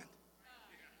blind.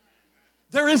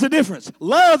 There is a difference.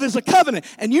 Love is a covenant,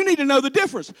 and you need to know the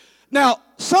difference. Now,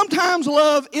 sometimes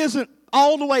love isn't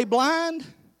all the way blind,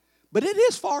 but it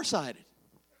is farsighted.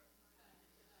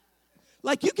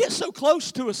 Like you get so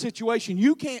close to a situation,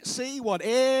 you can't see what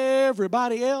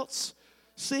everybody else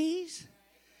sees.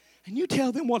 And you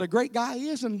tell them what a great guy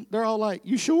is, and they're all like,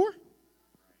 you sure?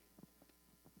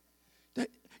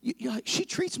 You're like, she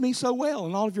treats me so well.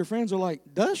 And all of your friends are like,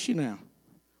 does she now?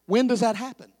 When does that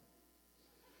happen?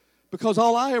 Because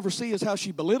all I ever see is how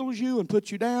she belittles you and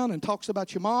puts you down and talks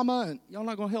about your mama, and y'all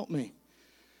not going to help me.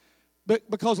 But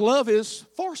because love is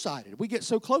farsighted. We get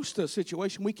so close to a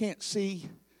situation, we can't see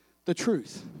the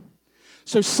truth.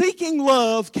 So seeking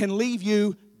love can leave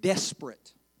you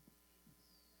desperate.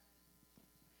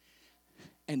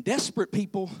 And desperate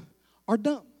people are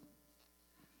dumb.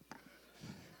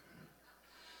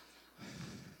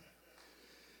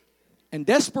 And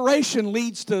desperation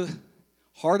leads to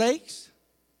heartaches.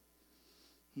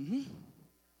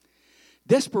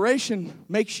 Desperation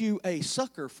makes you a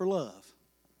sucker for love.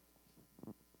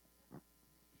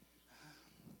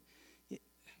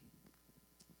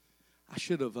 I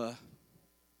should have, I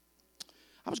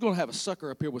was going to have a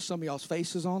sucker up here with some of y'all's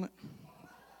faces on it.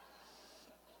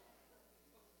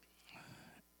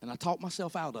 And I talked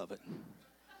myself out of it.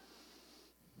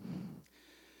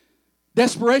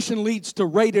 Desperation leads to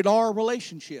rated R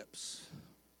relationships.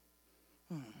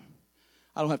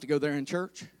 I don't have to go there in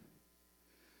church.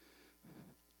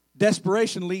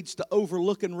 Desperation leads to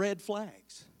overlooking red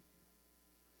flags.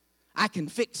 I can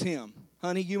fix him.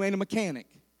 Honey, you ain't a mechanic.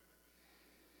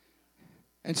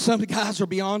 And some guys are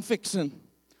beyond fixing.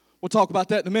 We'll talk about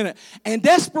that in a minute. And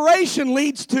desperation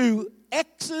leads to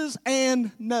X's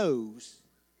and no's.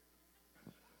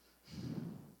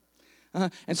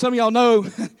 And some of y'all know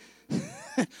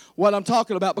what I'm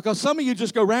talking about, because some of you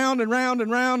just go round and round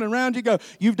and round and round you go.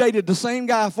 You've dated the same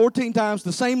guy 14 times,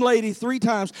 the same lady 3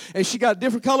 times, and she got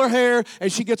different color hair,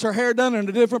 and she gets her hair done in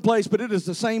a different place, but it is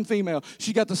the same female.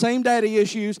 She got the same daddy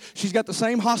issues. She's got the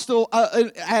same hostile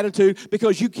attitude,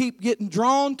 because you keep getting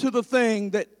drawn to the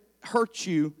thing that hurts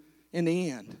you in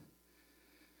the end.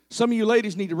 Some of you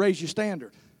ladies need to raise your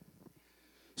standard.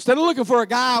 Instead of looking for a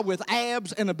guy with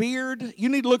abs and a beard, you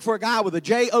need to look for a guy with a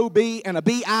J-O-B and a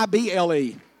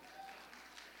B-I-B-L-E.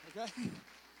 Okay?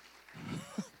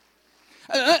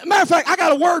 Matter of fact, I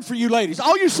got a word for you ladies.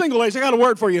 All you single ladies, I got a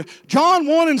word for you. John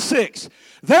 1:6.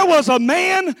 There was a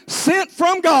man sent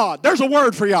from God. There's a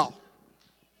word for y'all.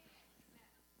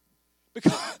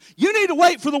 Because you need to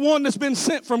wait for the one that's been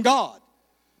sent from God.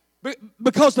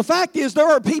 Because the fact is, there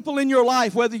are people in your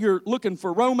life, whether you're looking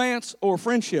for romance or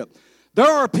friendship, there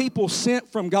are people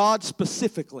sent from God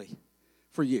specifically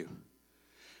for you.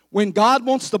 When God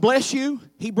wants to bless you,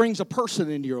 He brings a person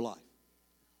into your life.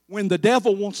 When the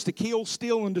devil wants to kill,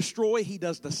 steal, and destroy, he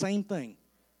does the same thing.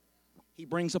 He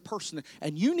brings a person.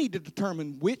 And you need to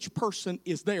determine which person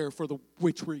is there for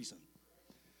which reason.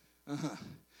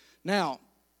 Now,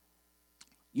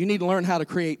 you need to learn how to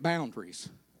create boundaries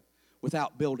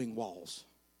without building walls.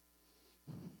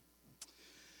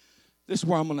 This is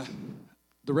where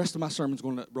the rest of my sermon is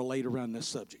going to relate around this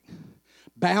subject.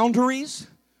 Boundaries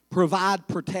provide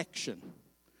protection.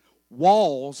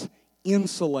 Walls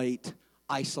insulate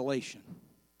isolation.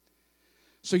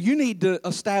 So you need to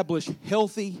establish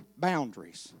healthy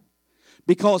boundaries,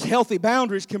 because healthy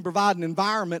boundaries can provide an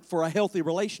environment for a healthy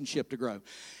relationship to grow.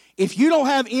 If you don't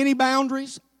have any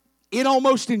boundaries, it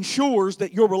almost ensures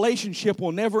that your relationship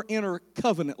will never enter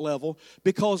covenant level,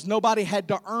 because nobody had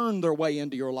to earn their way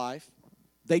into your life.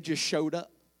 They just showed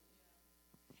up.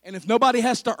 And if nobody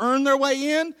has to earn their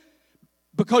way in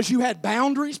because you had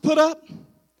boundaries put up,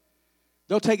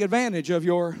 they'll take advantage of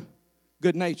your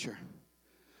good nature.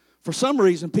 For some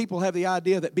reason, people have the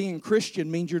idea that being Christian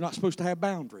means you're not supposed to have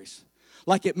boundaries.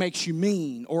 Like it makes you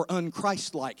mean or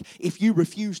un-Christ-like if you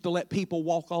refuse to let people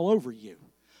walk all over you.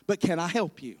 But can I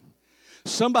help you?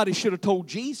 Somebody should have told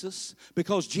Jesus,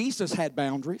 because Jesus had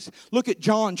boundaries. Look at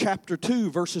John chapter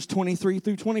 2, verses 23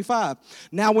 through 25.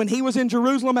 Now, when he was in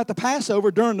Jerusalem at the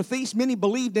Passover during the feast, many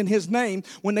believed in his name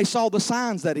when they saw the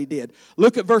signs that he did.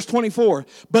 Look at verse 24.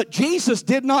 But Jesus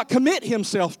did not commit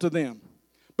himself to them,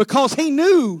 because he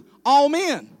knew all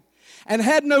men, and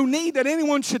had no need that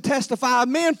anyone should testify of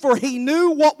men, for he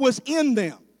knew what was in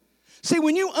them. See,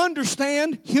 when you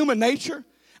understand human nature,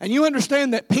 and you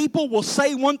understand that people will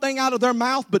say one thing out of their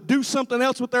mouth but do something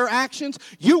else with their actions,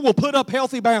 you will put up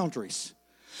healthy boundaries.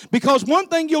 Because one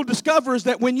thing you'll discover is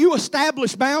that when you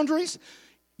establish boundaries,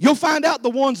 you'll find out the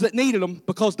ones that needed them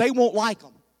because they won't like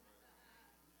them.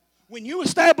 When you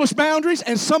establish boundaries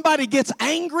and somebody gets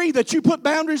angry that you put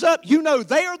boundaries up, you know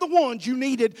they are the ones you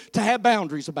needed to have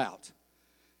boundaries about.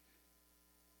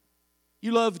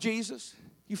 You love Jesus?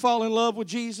 You fall in love with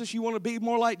Jesus, you want to be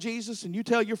more like Jesus, and you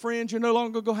tell your friends you're no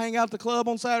longer going to go hang out at the club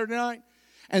on Saturday night,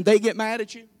 and they get mad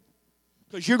at you.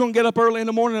 because you're going to get up early in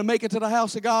the morning and make it to the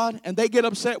house of God, and they get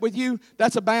upset with you,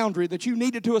 that's a boundary that you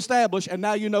needed to establish, and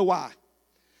now you know why.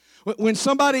 When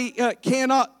somebody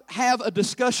cannot have a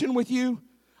discussion with you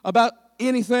about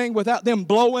anything without them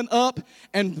blowing up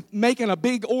and making a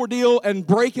big ordeal and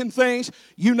breaking things,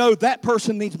 you know that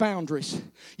person needs boundaries.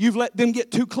 You've let them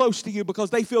get too close to you because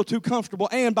they feel too comfortable,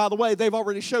 and by the way, they've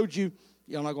already showed you,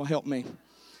 you're not going to help me.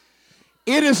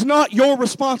 It is not your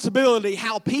responsibility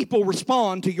how people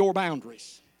respond to your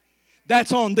boundaries.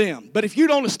 That's on them. But if you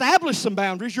don't establish some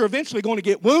boundaries, you're eventually going to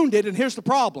get wounded, and here's the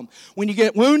problem. When you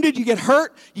get wounded, you get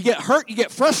hurt, you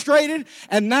get frustrated,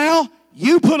 and now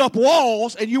you put up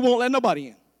walls and you won't let nobody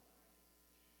in.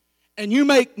 And you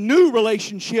make new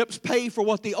relationships pay for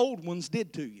what the old ones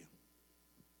did to you.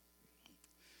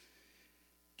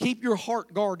 Keep your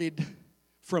heart guarded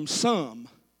from some,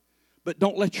 but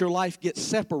don't let your life get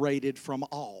separated from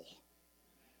all.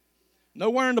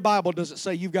 Nowhere in the Bible does it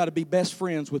say you've got to be best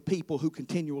friends with people who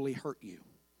continually hurt you.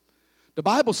 The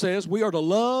Bible says we are to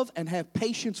love and have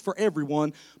patience for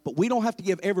everyone, but we don't have to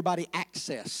give everybody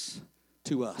access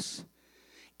to us.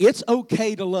 It's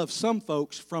okay to love some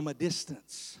folks from a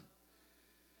distance.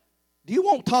 Do you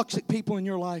want toxic people in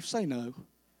your life? Say no.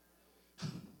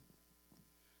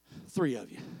 3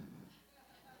 of you.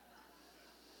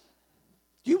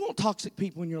 Do you want toxic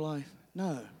people in your life?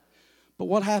 No. But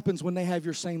what happens when they have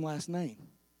your same last name?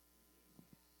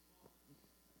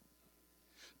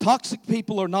 Toxic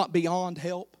people are not beyond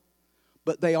help,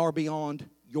 but they are beyond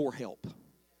your help.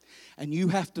 And you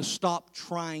have to stop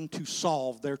trying to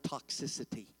solve their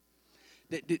toxicity.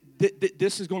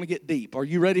 This is going to get deep. Are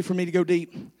you ready for me to go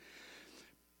deep?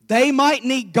 They might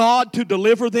need God to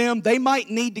deliver them. They might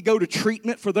need to go to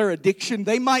treatment for their addiction.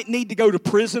 They might need to go to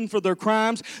prison for their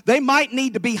crimes. They might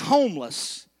need to be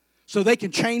homeless so they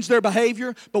can change their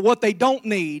behavior. But what they don't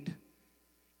need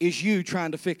is you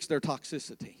trying to fix their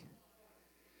toxicity.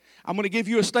 I'm going to give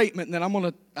you a statement, and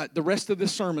then the rest of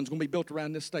this sermon is going to be built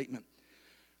around this statement.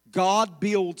 God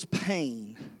builds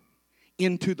pain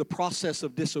into the process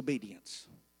of disobedience,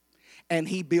 and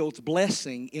He builds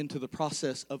blessing into the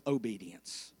process of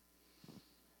obedience.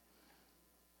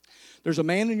 There's a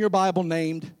man in your Bible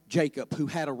named Jacob who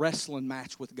had a wrestling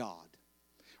match with God.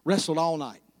 Wrestled all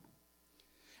night.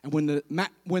 And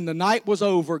when the night was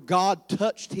over, God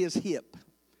touched his hip.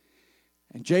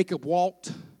 And Jacob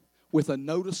walked with a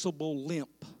noticeable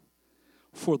limp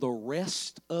for the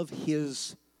rest of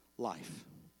his life.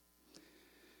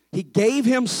 He gave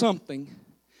him something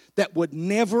that would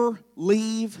never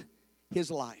leave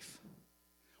his life.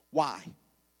 Why?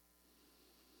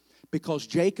 Because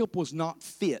Jacob was not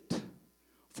fit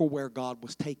for where God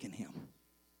was taking him.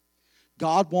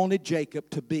 God wanted Jacob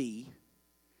to be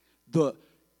the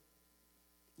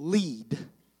lead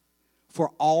for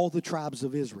all the tribes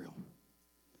of Israel.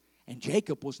 And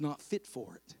Jacob was not fit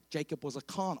for it. Jacob was a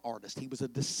con artist. He was a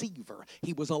deceiver.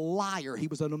 He was a liar. He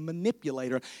was a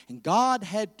manipulator. And God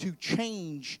had to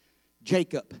change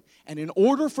Jacob. And in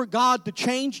order for God to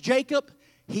change Jacob,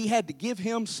 He had to give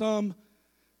him some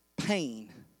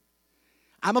pain.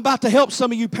 I'm about to help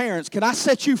some of you parents. Can I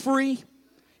set you free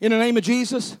in the name of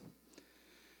Jesus?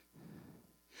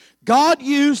 God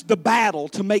used the battle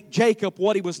to make Jacob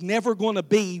what he was never going to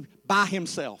be by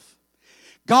himself.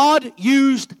 God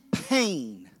used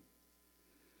pain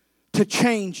to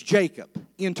change Jacob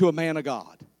into a man of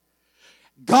God.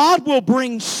 God will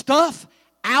bring stuff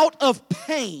out of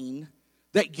pain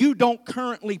that you don't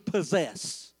currently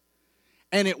possess.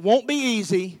 And it won't be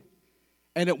easy,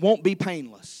 and it won't be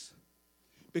painless.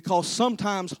 Because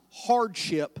sometimes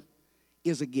hardship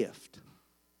is a gift.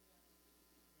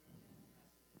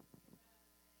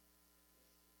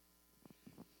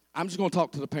 I'm just going to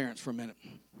talk to the parents for a minute.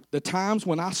 The times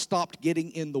when I stopped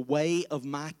getting in the way of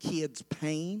my kids'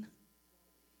 pain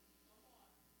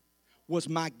was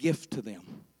my gift to them.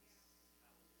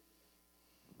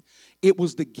 It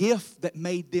was the gift that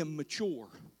made them mature.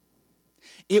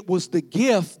 It was the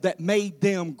gift that made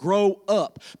them grow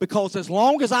up. Because as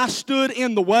long as I stood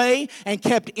in the way and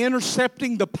kept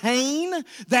intercepting the pain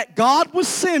that God was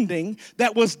sending,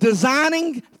 that was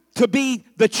designing to be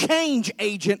the change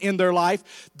agent in their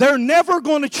life, they're never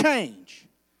going to change.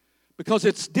 Because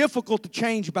it's difficult to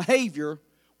change behavior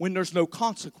when there's no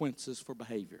consequences for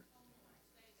behavior.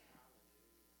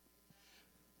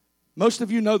 Most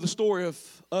of you know the story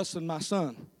of us and my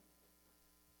son.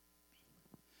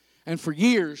 And for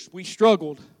years, we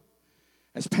struggled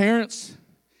as parents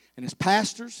and as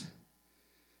pastors,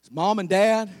 as mom and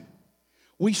dad.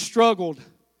 We struggled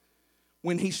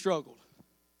when he struggled.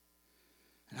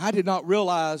 And I did not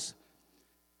realize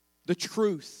the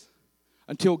truth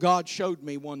until God showed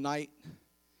me one night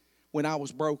when I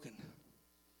was broken.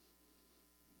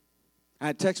 I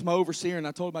had texted my overseer and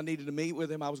I told him I needed to meet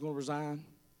with him. I was going to resign.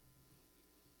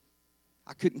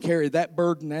 I couldn't carry that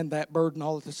burden and that burden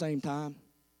all at the same time.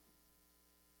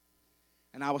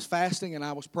 And I was fasting and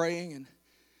I was praying, and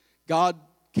God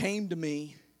came to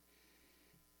me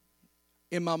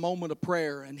in my moment of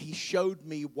prayer, and He showed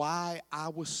me why I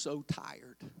was so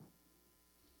tired.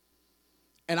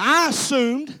 And I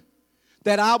assumed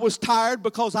that I was tired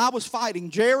because I was fighting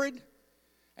Jared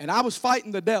and I was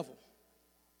fighting the devil.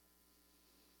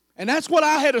 And that's what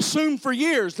I had assumed for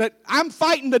years, that I'm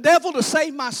fighting the devil to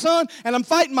save my son, and I'm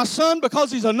fighting my son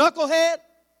because he's a knucklehead.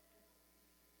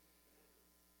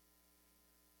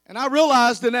 And I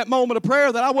realized in that moment of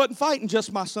prayer that I wasn't fighting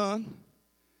just my son,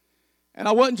 and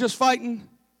I wasn't just fighting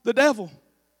the devil.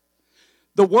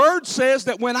 The Word says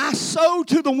that when I sow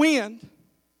to the wind,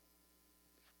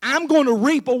 I'm going to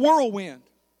reap a whirlwind.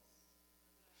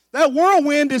 That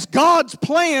whirlwind is God's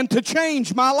plan to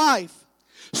change my life.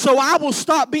 So I will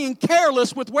stop being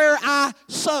careless with where I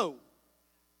sow.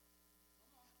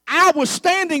 I was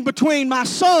standing between my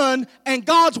son and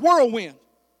God's whirlwind.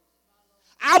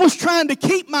 I was trying to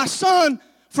keep my son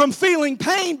from feeling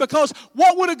pain, because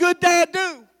what would a good dad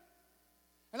do?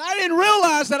 And I didn't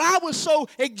realize that I was so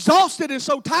exhausted and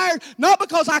so tired, not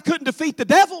because I couldn't defeat the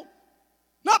devil,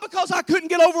 not because I couldn't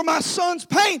get over my son's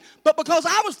pain, but because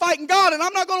I was fighting God, and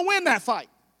I'm not going to win that fight.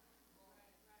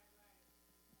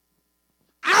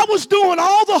 I was doing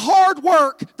all the hard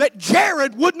work that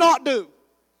Jared would not do.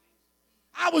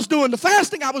 I was doing the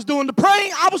fasting, I was doing the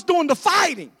praying, I was doing the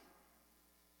fighting.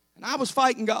 And I was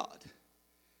fighting God.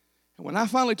 And when I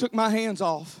finally took my hands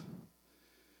off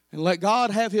and let God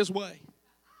have His way,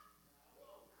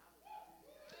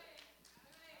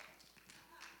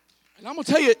 and I'm going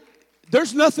to tell you,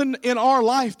 there's nothing in our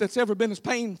life that's ever been as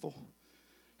painful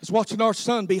as watching our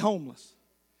son be homeless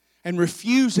and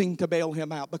refusing to bail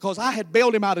him out. Because I had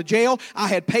bailed him out of jail. I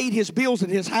had paid his bills at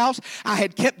his house. I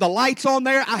had kept the lights on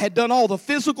there. I had done all the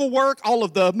physical work, all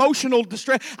of the emotional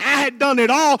distress. I had done it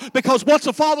all, because what's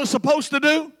a father supposed to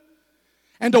do?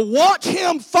 And to watch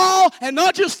him fall, and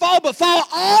not just fall, but fall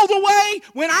all the way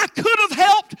when I could have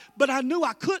helped, but I knew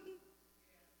I couldn't.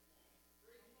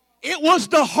 It was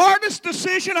the hardest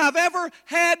decision I've ever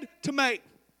had to make.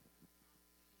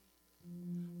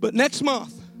 But next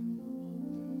month,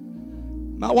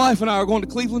 my wife and I are going to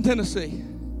Cleveland, Tennessee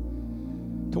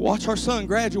to watch our son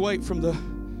graduate from the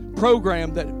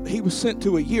program that he was sent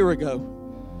to a year ago.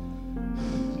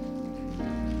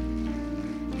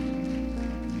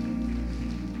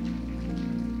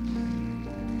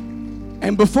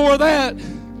 And before that,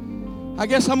 I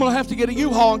guess I'm going to have to get a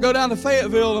U-Haul and go down to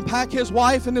Fayetteville and pack his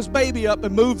wife and his baby up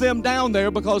and move them down there,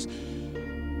 because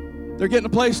they're getting a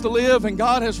place to live, and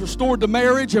God has restored the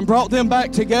marriage and brought them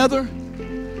back together.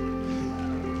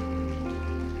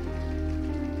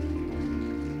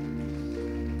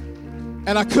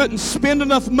 And I couldn't spend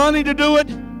enough money to do it,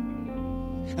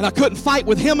 and I couldn't fight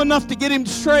with him enough to get him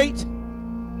straight.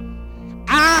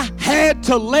 I had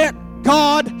to let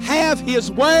God have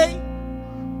His way.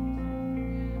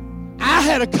 I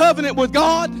had a covenant with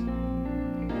God,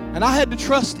 and I had to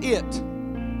trust it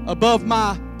above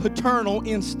my paternal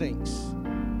instincts.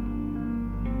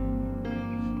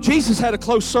 Jesus had a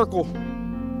close circle.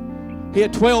 He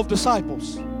had 12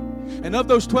 disciples. And of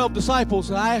those 12 disciples,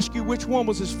 and I ask you which one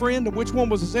was his friend and which one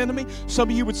was his enemy.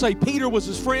 Some of you would say Peter was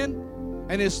his friend,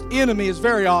 and his enemy is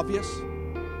very obvious: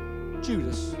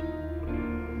 Judas.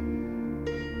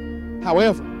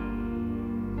 However,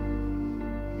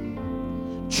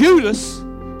 Judas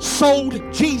sold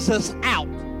Jesus out.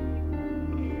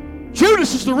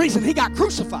 Judas is the reason he got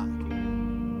crucified.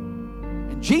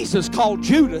 And Jesus called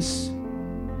Judas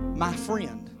my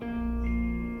friend.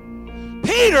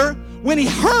 Peter, when he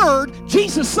heard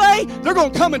Jesus say, they're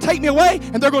going to come and take me away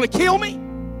and they're going to kill me,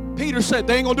 Peter said,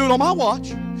 they ain't going to do it on my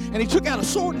watch. And he took out a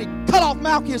sword and he cut off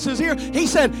Malchus' ear. He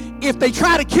said, if they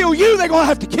try to kill you, they're going to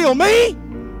have to kill me.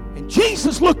 And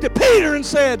Jesus looked at Peter and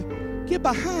said, get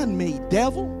behind me,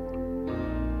 devil.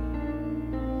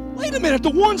 Wait a minute, the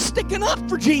one sticking up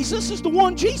for Jesus is the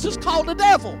one Jesus called a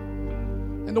devil.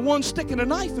 And the one sticking a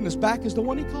knife in his back is the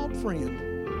one he called friend.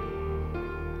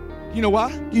 You know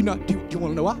why? Do you want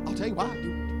to know why? I'll tell you why.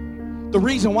 The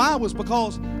reason why was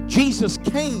because Jesus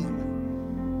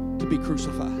came to be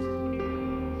crucified.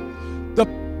 The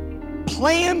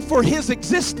plan for his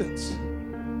existence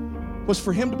was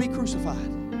for him to be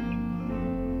crucified.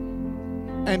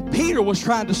 And Peter was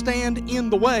trying to stand in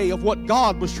the way of what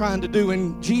God was trying to do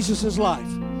in Jesus' life.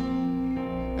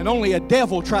 And only a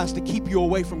devil tries to keep you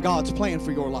away from God's plan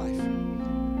for your life.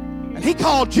 And he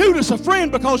called Judas a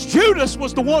friend because Judas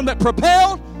was the one that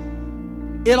propelled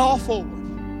it all forward.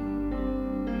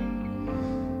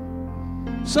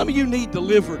 Some of you need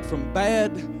delivered from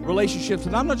bad relationships.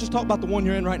 And I'm not just talking about the one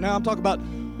you're in right now. I'm talking about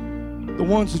the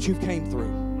ones that you've came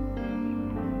through.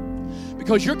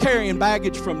 Because you're carrying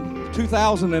baggage from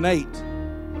 2008.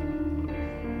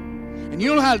 And you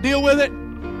don't know how to deal with it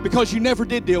because you never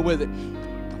did deal with it.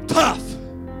 Tough.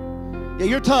 Yeah,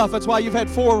 you're tough. That's why you've had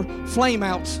 4 flame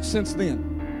outs since then.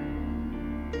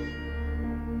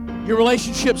 Your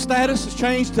relationship status has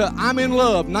changed to I'm in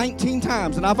love 19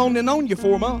 times, and I've only known you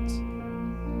 4 months.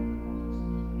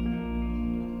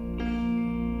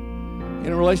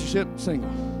 In a relationship, single.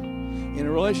 In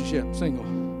a relationship, single.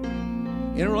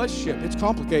 In a relationship, it's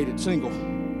complicated, single.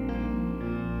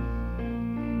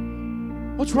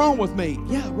 What's wrong with me?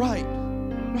 Yeah, right.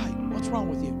 What's wrong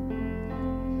with you?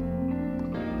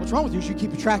 What's wrong with you is you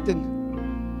keep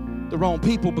attracting the wrong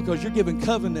people because you're giving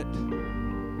covenant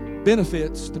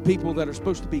benefits to people that are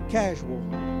supposed to be casual.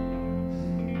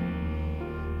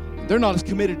 They're not as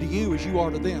committed to you as you are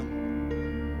to them.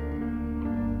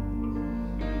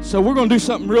 So we're going to do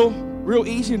something real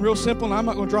easy and real simple, and I'm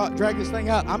not going to drag this thing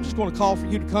out. I'm just going to call for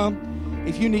you to come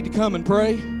if you need to come and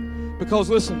pray. Because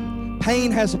listen,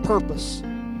 pain has a purpose.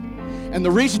 And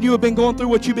the reason you have been going through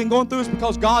what you've been going through is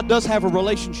because God does have a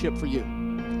relationship for you.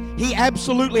 He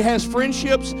absolutely has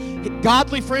friendships,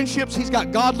 godly friendships. He's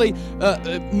got godly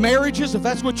marriages, if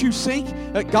that's what you seek.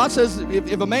 God says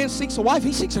if a man seeks a wife,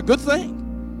 he seeks a good thing.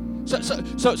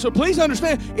 So please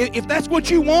understand, if that's what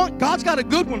you want, God's got a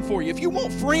good one for you. If you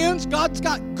want friends, God's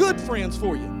got good friends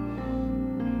for you.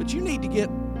 But you need to get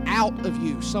out of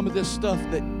you some of this stuff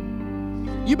that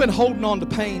you've been holding on to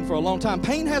pain for a long time.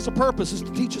 Pain has a purpose. It's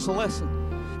to teach us a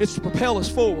lesson. It's to propel us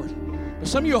forward. But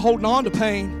some of you are holding on to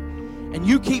pain, and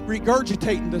you keep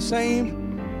regurgitating the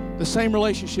same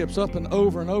relationships up and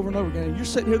over and over and over again. And you're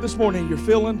sitting here this morning and you're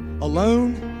feeling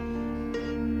alone.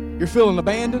 You're feeling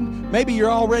abandoned. Maybe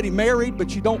you're already married,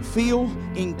 but you don't feel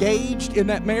engaged in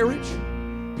that marriage.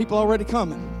 People already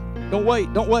coming. Don't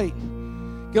wait.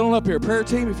 Get on up here. Prayer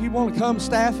team, if you want to come,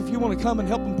 staff, if you want to come and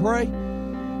help them pray,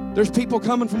 there's people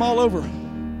coming from all over.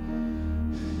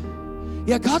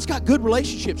 Yeah, God's got good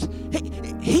relationships.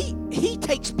 He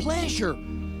takes pleasure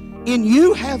in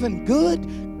you having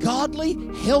good, godly,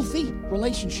 healthy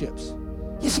relationships.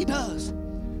 Yes, He does.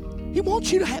 He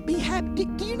wants you to be happy.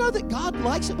 Do you know that God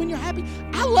likes it when you're happy?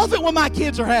 I love it when my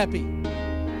kids are happy.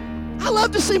 I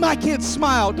love to see my kids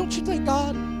smile. Don't you think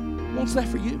God wants that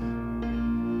for you?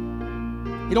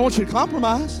 He don't want you to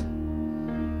compromise.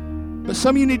 But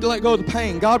some of you need to let go of the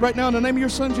pain. God, right now, in the name of your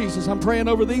Son, Jesus, I'm praying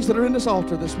over these that are in this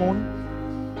altar this morning,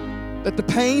 that the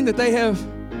pain that they have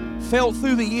felt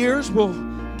through the years will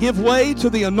give way to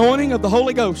the anointing of the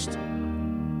Holy Ghost.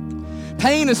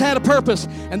 Pain has had a purpose,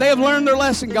 and they have learned their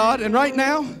lesson, God. And right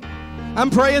now, I'm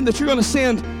praying that you're going to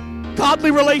send godly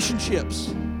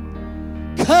relationships,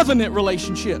 covenant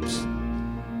relationships.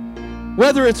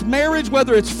 Whether it's marriage,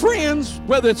 whether it's friends,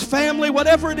 whether it's family,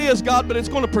 whatever it is, God, but it's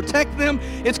going to protect them.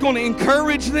 It's going to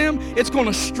encourage them. It's going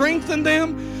to strengthen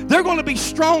them. They're going to be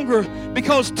stronger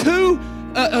because a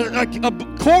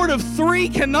cord of 3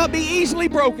 cannot be easily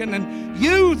broken. And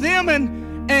you, them,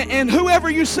 and whoever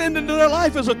you send into their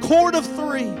life is a cord of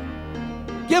 3.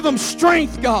 Give them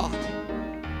strength, God.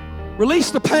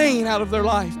 Release the pain out of their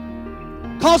life.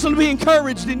 Cause them to be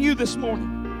encouraged in you this morning.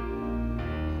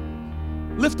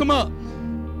 Lift them up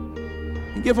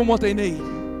and give them what they need.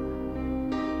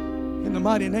 In the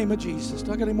mighty name of Jesus.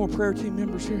 Do I got any more prayer team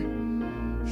members here?